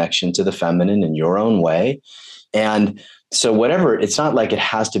special connection to the feminine in your own way. And so whatever, it's not like it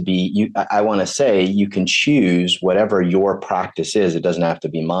has to be you. I want to say you can choose whatever your practice is. It doesn't have to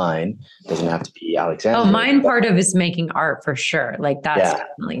be mine. It doesn't have to be Alexandra. Oh, mine part of is making art for sure. Like that's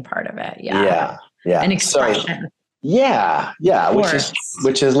definitely part of it. Yeah. And expression.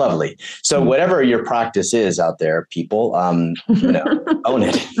 Which is lovely. So whatever your practice is out there, people, own it. Own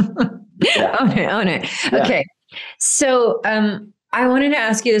it. Yeah. Okay. So, I wanted to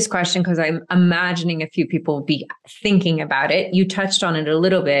ask you this question because I'm imagining a few people will be thinking about it. You touched on it a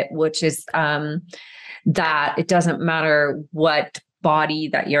little bit, which is, that it doesn't matter what body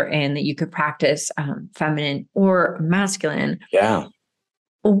that you're in, that you could practice, feminine or masculine. Yeah.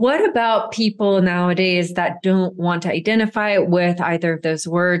 What about people nowadays that don't want to identify with either of those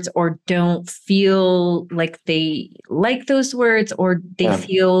words, or don't feel like they like those words, or they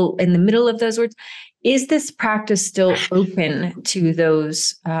feel in the middle of those words? Is this practice still open to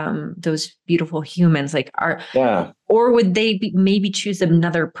those beautiful humans? Or would they maybe choose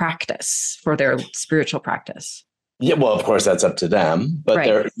another practice for their spiritual practice? Yeah, well, of course, that's up to them.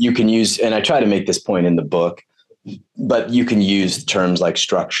 But you can use, and I try to make this point in the book, but you can use terms like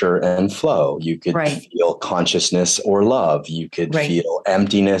structure and flow. You could feel consciousness or love. You could feel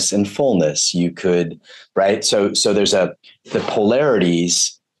emptiness and fullness. You could, So there's the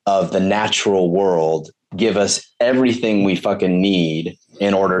polarities of the natural world give us everything we fucking need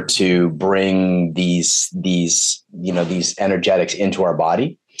in order to bring these energetics into our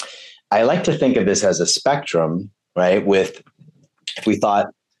body. I like to think of this as a spectrum, right? If we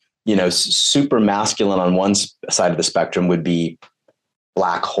thought, super masculine on one side of the spectrum would be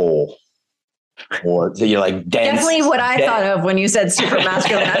black hole, or you're like dense. Definitely what I thought of when you said super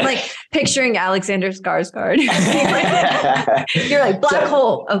masculine. I'm like picturing Alexander Skarsgård. You're like black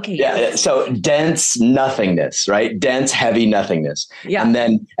hole. Okay. Yeah. So dense nothingness, right? Dense, heavy nothingness. Yeah. And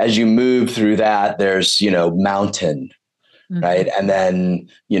then as you move through that, there's, mountain. Right. And then,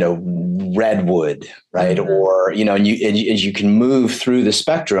 redwood, right. Or, and you can move through the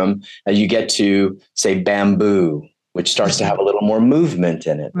spectrum and you get to, say, bamboo, which starts to have a little more movement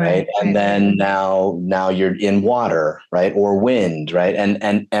in it. Right. And then now you're in water, right. Or wind. Right. And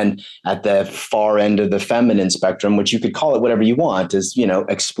at the far end of the feminine spectrum, which you could call it whatever you want, is,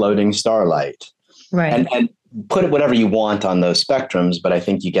 exploding starlight. Right. put it whatever you want on those spectrums, but I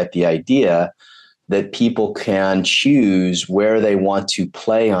think you get the idea that people can choose where they want to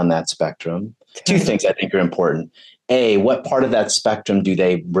play on that spectrum. Two things I think are important. A, what part of that spectrum do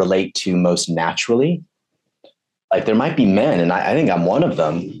they relate to most naturally? Like there might be men, and I think I'm one of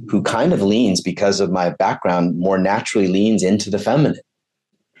them, who kind of leans, because of my background, more naturally leans into the feminine.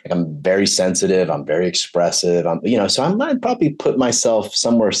 Like I'm very sensitive. I'm very expressive. So I might probably put myself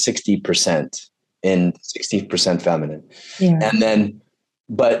somewhere 60% in 60% feminine. Yeah. And then,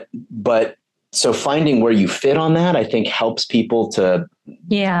 but so finding where you fit on that, I think helps people to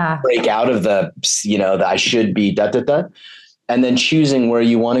break out of the I should be and then choosing where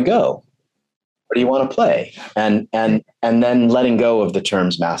you want to go. Where do you want to play? And then letting go of the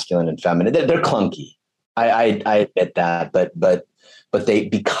terms masculine and feminine. They're clunky. I admit that, but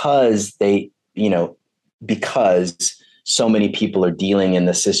because so many people are dealing in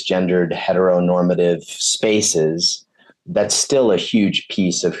the cisgendered heteronormative spaces, that's still a huge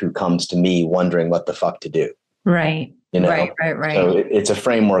piece of who comes to me wondering what the fuck to do. Right. Right. So it's a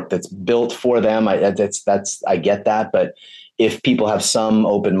framework that's built for them. I get that, but if people have some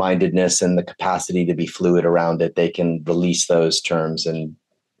open-mindedness and the capacity to be fluid around it, they can release those terms and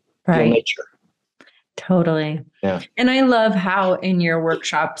feel nature. Totally. Yeah. And I love how in your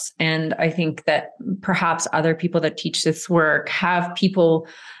workshops, and I think that perhaps other people that teach this work have people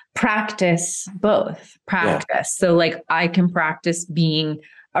practice both. So like I can practice being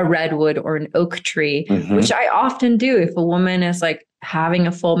a redwood or an oak tree, which I often do if a woman is like having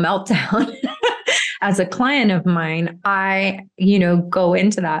a full meltdown. As a client of mine, I, go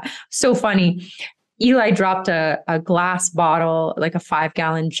into that. So funny. Eli dropped a glass bottle, like a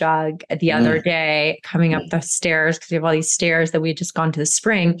 5-gallon jug the other day coming up the stairs, because we have all these stairs that we had just gone to the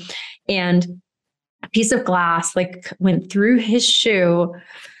spring, and a piece of glass like went through his shoe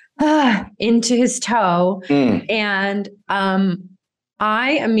into his toe. And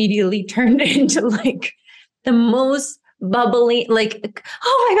I immediately turned into like the most bubbly, like,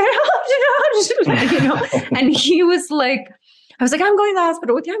 oh my God, and he was like, I was like, I'm going to the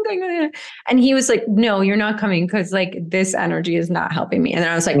hospital with you. I'm going. And he was like, no, you're not coming, because like this energy is not helping me. And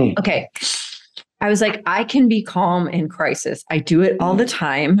then I was like, okay. I was like, I can be calm in crisis. I do it all the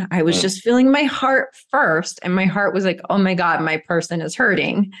time. I was just feeling my heart first. And my heart was like, oh my God, my person is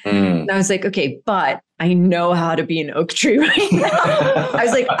hurting. And I was like, okay, but I know how to be an oak tree right now. I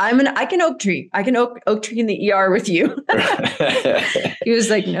was like, I can oak tree. I can oak tree in the ER with you. He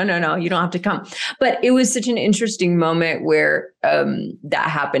was like, no, you don't have to come. But it was such an interesting moment where that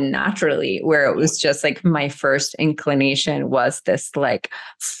happened naturally, where it was just like my first inclination was this like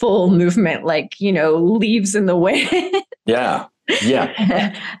full movement, like, leaves in the wind. Yeah.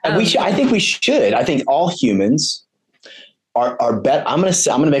 And I think we should. I think all humans are better. I'm going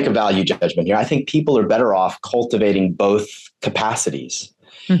to make a value judgment here. I think people are better off cultivating both capacities.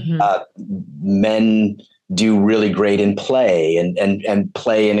 Men do really great in play and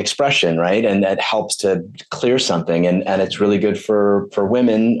play and expression, right? And that helps to clear something. And it's really good for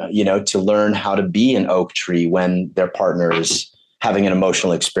women, to learn how to be an oak tree when their partner is having an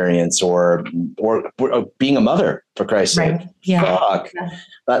emotional experience or being a mother, for Christ's sake. Yeah. Fuck.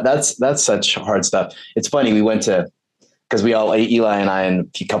 That's such hard stuff. It's funny. We went to, because Eli and I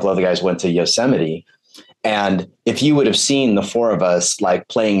and a couple other guys went to Yosemite. And if you would have seen the four of us like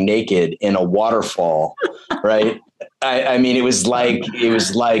playing naked in a waterfall, right? I mean, it was like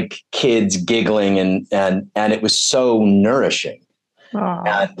kids giggling and it was so nourishing.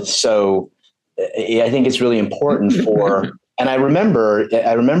 And so I think it's really important for, and I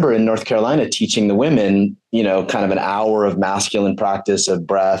remember in North Carolina teaching the women, kind of an hour of masculine practice of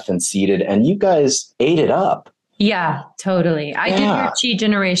breath and seated, and you guys ate it up. Yeah, totally. I did your Chi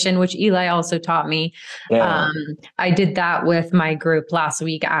generation, which Eli also taught me. Yeah. I did that with my group last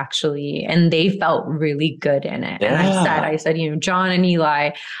week, actually, and they felt really good in it. Yeah. And I said, John and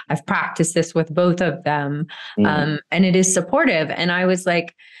Eli, I've practiced this with both of them. And it is supportive. And I was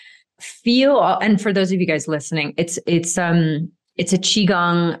like, and for those of you guys listening, it's a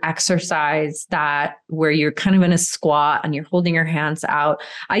Qigong exercise where you're kind of in a squat and you're holding your hands out.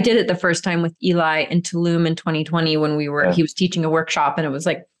 I did it the first time with Eli in Tulum in 2020 when he was teaching a workshop, and it was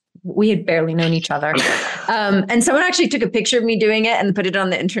like, we had barely known each other. And someone actually took a picture of me doing it and put it on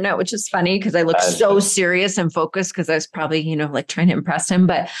the internet, which is funny because I looked so serious and focused because I was probably, like trying to impress him.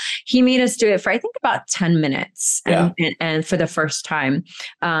 But he made us do it for, I think, about 10 minutes and for the first time,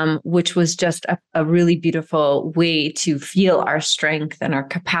 which was just a really beautiful way to feel our strength and our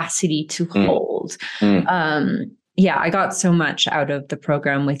capacity to hold. I got so much out of the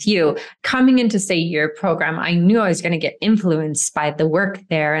program with you. Coming into, say, your program, I knew I was going to get influenced by the work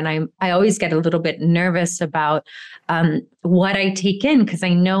there. And I always get a little bit nervous about what I take in, because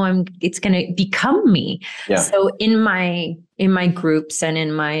I know it's going to become me. Yeah. So in my groups and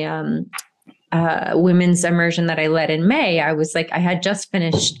in my women's immersion that I led in May, I was like, I had just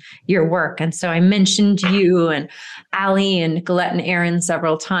finished your work. And so I mentioned you and Allie and Nicolette and Aaron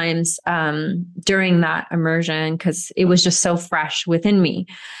several times during that immersion, because it was just so fresh within me.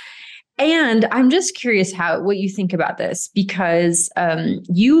 And I'm just curious what you think about this, because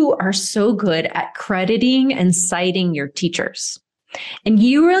you are so good at crediting and citing your teachers. And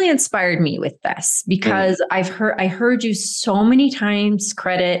you really inspired me with this, because I heard you so many times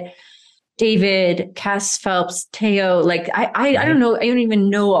credit David, Cass Phelps, Teo, like I don't know, I don't even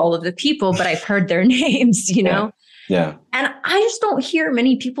know all of the people, but I've heard their names, you know? Yeah. And I just don't hear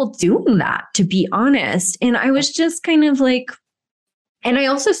many people doing that, to be honest. And I was just kind of like, and I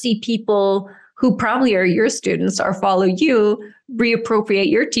also see people who probably are your students or follow you reappropriate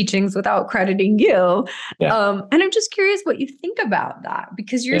your teachings without crediting you. And I'm just curious what you think about that,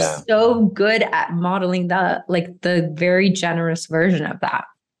 because you're so good at modeling the very generous version of that.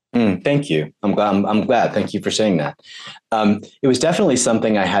 Thank you. I'm glad. Thank you for saying that. It was definitely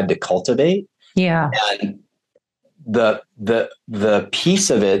something I had to cultivate. Yeah. And the piece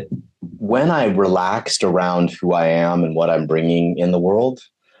of it, when I relaxed around who I am and what I'm bringing in the world,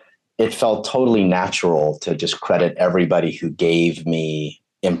 it felt totally natural to just credit everybody who gave me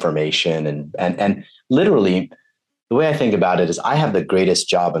information. And literally, the way I think about it is I have the greatest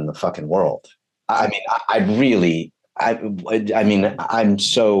job in the fucking world. I mean, I'm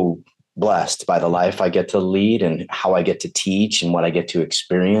so blessed by the life I get to lead and how I get to teach and what I get to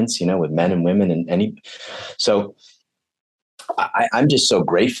experience, with men and women so I'm just so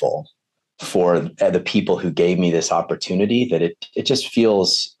grateful for the people who gave me this opportunity, that it just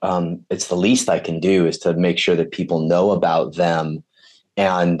feels, it's the least I can do is to make sure that people know about them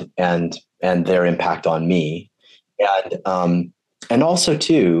and their impact on me. And also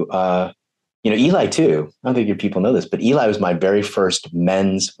too, Eli too, I don't think your people know this, but Eli was my very first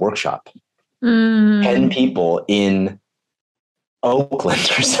men's workshop. 10 people in Oakland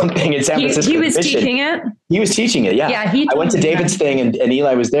or something in San Francisco. He was teaching it? He was teaching it, yeah. Yeah, I went to David's thing and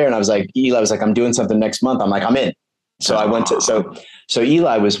Eli was there, and Eli was like, I'm doing something next month. I'm like, I'm in. So I went to, so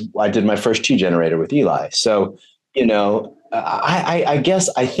Eli I did my first 2 generator with Eli. So, I guess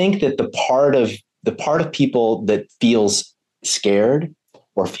I think that the part of people that feels scared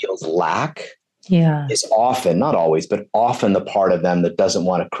or feels lack is often, not always, but often the part of them that doesn't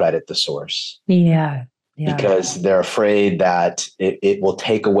want to credit the source. Yeah. Because they're afraid that it will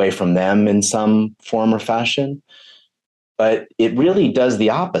take away from them in some form or fashion. But it really does the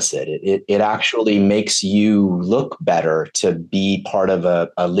opposite. It actually makes you look better to be part of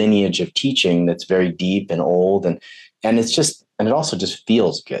a lineage of teaching that's very deep and old. And it also just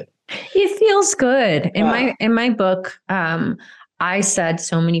feels good. It feels good. In my book, I said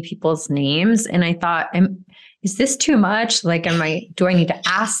so many people's names, and I thought, is this too much? Like, do I need to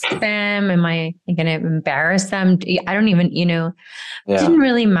ask them? Am I going to embarrass them? I don't even, it didn't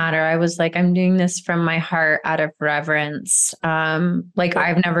really matter. I was like, I'm doing this from my heart out of reverence.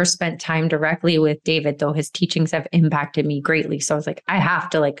 I've never spent time directly with David, though his teachings have impacted me greatly. So I was like, I have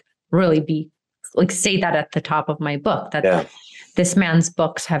to really be say that at the top of my book, that this man's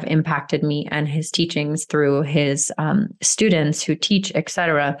books have impacted me and his teachings through his students who teach,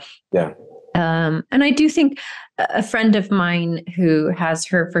 etc. Yeah. And I do think a friend of mine who has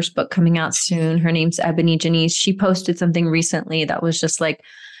her first book coming out soon, her name's Ebony Janice, she posted something recently that was just like,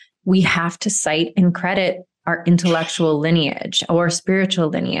 we have to cite and credit our intellectual lineage or spiritual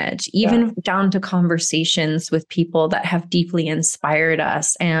lineage, even down to conversations with people that have deeply inspired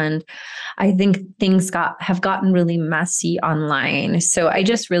us. And I think things have gotten really messy online. So I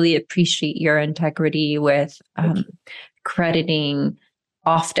just really appreciate your integrity with crediting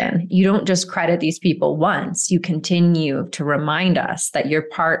often. You don't just credit these people once. You continue to remind us that you're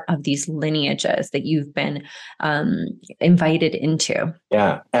part of these lineages that you've been invited into.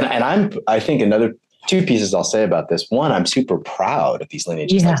 Yeah. And I think another 2 pieces I'll say about this. One, I'm super proud of these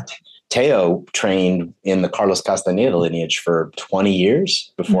lineages. Yeah. Like, Teo trained in the Carlos Castaneda lineage for 20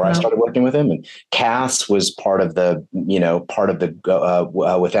 years before I started working with him. And Cass was part of the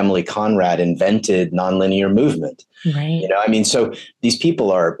with Emily Conrad, invented nonlinear movement. Right. So these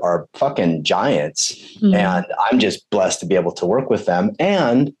people are fucking giants, and I'm just blessed to be able to work with them.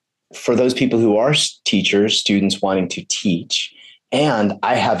 And for those people who are teachers, students wanting to teach, and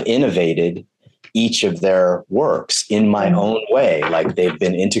I have innovated each of their works in my own way. Like they've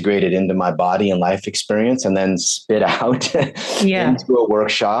been integrated into my body and life experience and then spit out into a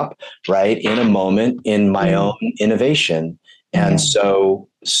workshop, right? In a moment in my own innovation. And so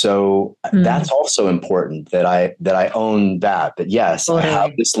that's also important that I own that yes, I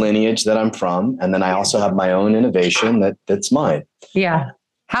have this lineage that I'm from, and then I also have my own innovation that's mine. Yeah.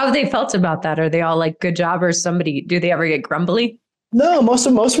 How have they felt about that? Are they all like, good job? Or do they ever get grumbly? No, most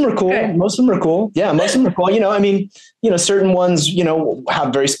of them are cool. Good. Most of them are cool. Yeah, most of them are cool. I mean, certain ones,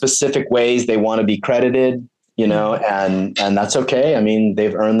 have very specific ways they want to be credited, and that's okay. I mean,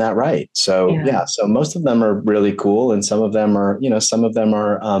 they've earned that right. So so most of them are really cool, and some of them are, some of them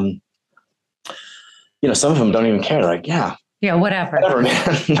are, some of them don't even care. Like, whatever, man.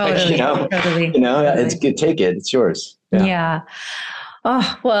 Totally, totally. It's good. Take it. It's yours. Yeah.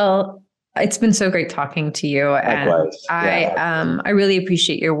 Oh, well, it's been so great talking to you. Likewise. And I really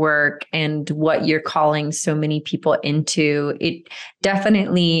appreciate your work and what you're calling so many people into. It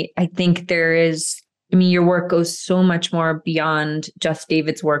definitely, I think your work goes so much more beyond just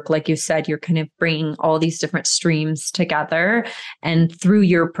David's work. Like you said, you're kind of bringing all these different streams together, and through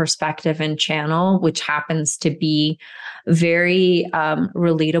your perspective and channel, which happens to be very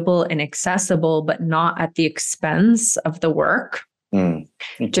relatable and accessible, but not at the expense of the work.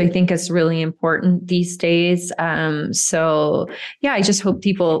 Which I think is really important these days. I just hope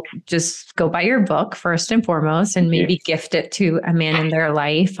people just go buy your book first and foremost, and maybe gift it to a man in their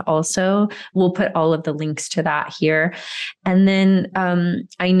life. Also, we'll put all of the links to that here. And then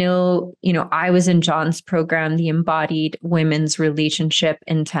I know, I was in John's program, the Embodied Women's Relationship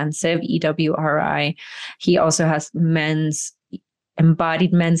Intensive, EWRI. He also has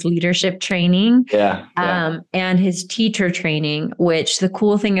embodied men's leadership training and his teacher training, which the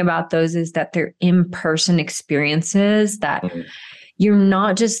cool thing about those is that they're in-person experiences that you're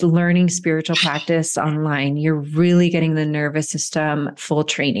not just learning spiritual practice online. You're really getting the nervous system full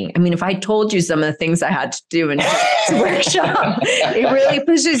training. I mean, if I told you some of the things I had to do in this workshop, it really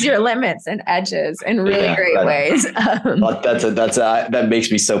pushes your limits and edges in really great ways. That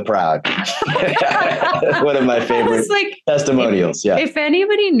makes me so proud. One of my favorite testimonials. Yeah. If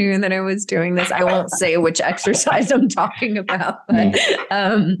anybody knew that I was doing this, I won't say which exercise I'm talking about. But,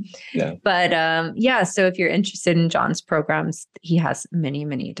 so if you're interested in John's programs, he has many,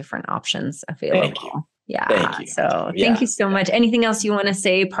 many different options available. Thank you. Yeah. Thank you. So thank you so much. Anything else you want to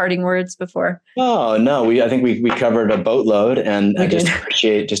say? Parting words before? Oh, no. I think we covered a boatload, and I just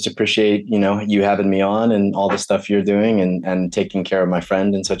appreciate, you having me on and all the stuff you're doing and taking care of my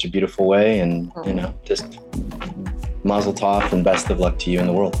friend in such a beautiful way. And, just mazel tov and best of luck to you in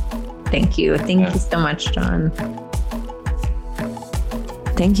the world. Thank you. Thank you so much, John.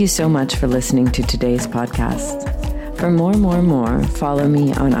 Thank you so much for listening to today's podcast. For more, follow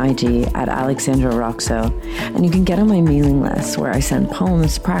me on IG at Alexandra Roxo, and you can get on my mailing list where I send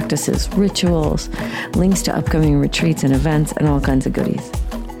poems, practices, rituals, links to upcoming retreats and events, and all kinds of goodies.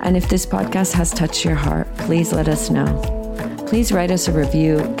 And if this podcast has touched your heart, please let us know. Please write us a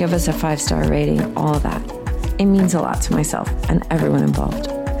review, give us a 5-star rating, all of that. It means a lot to myself and everyone involved.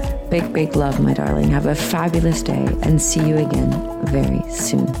 Big, big love, my darling. Have a fabulous day, and see you again very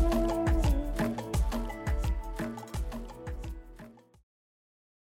soon.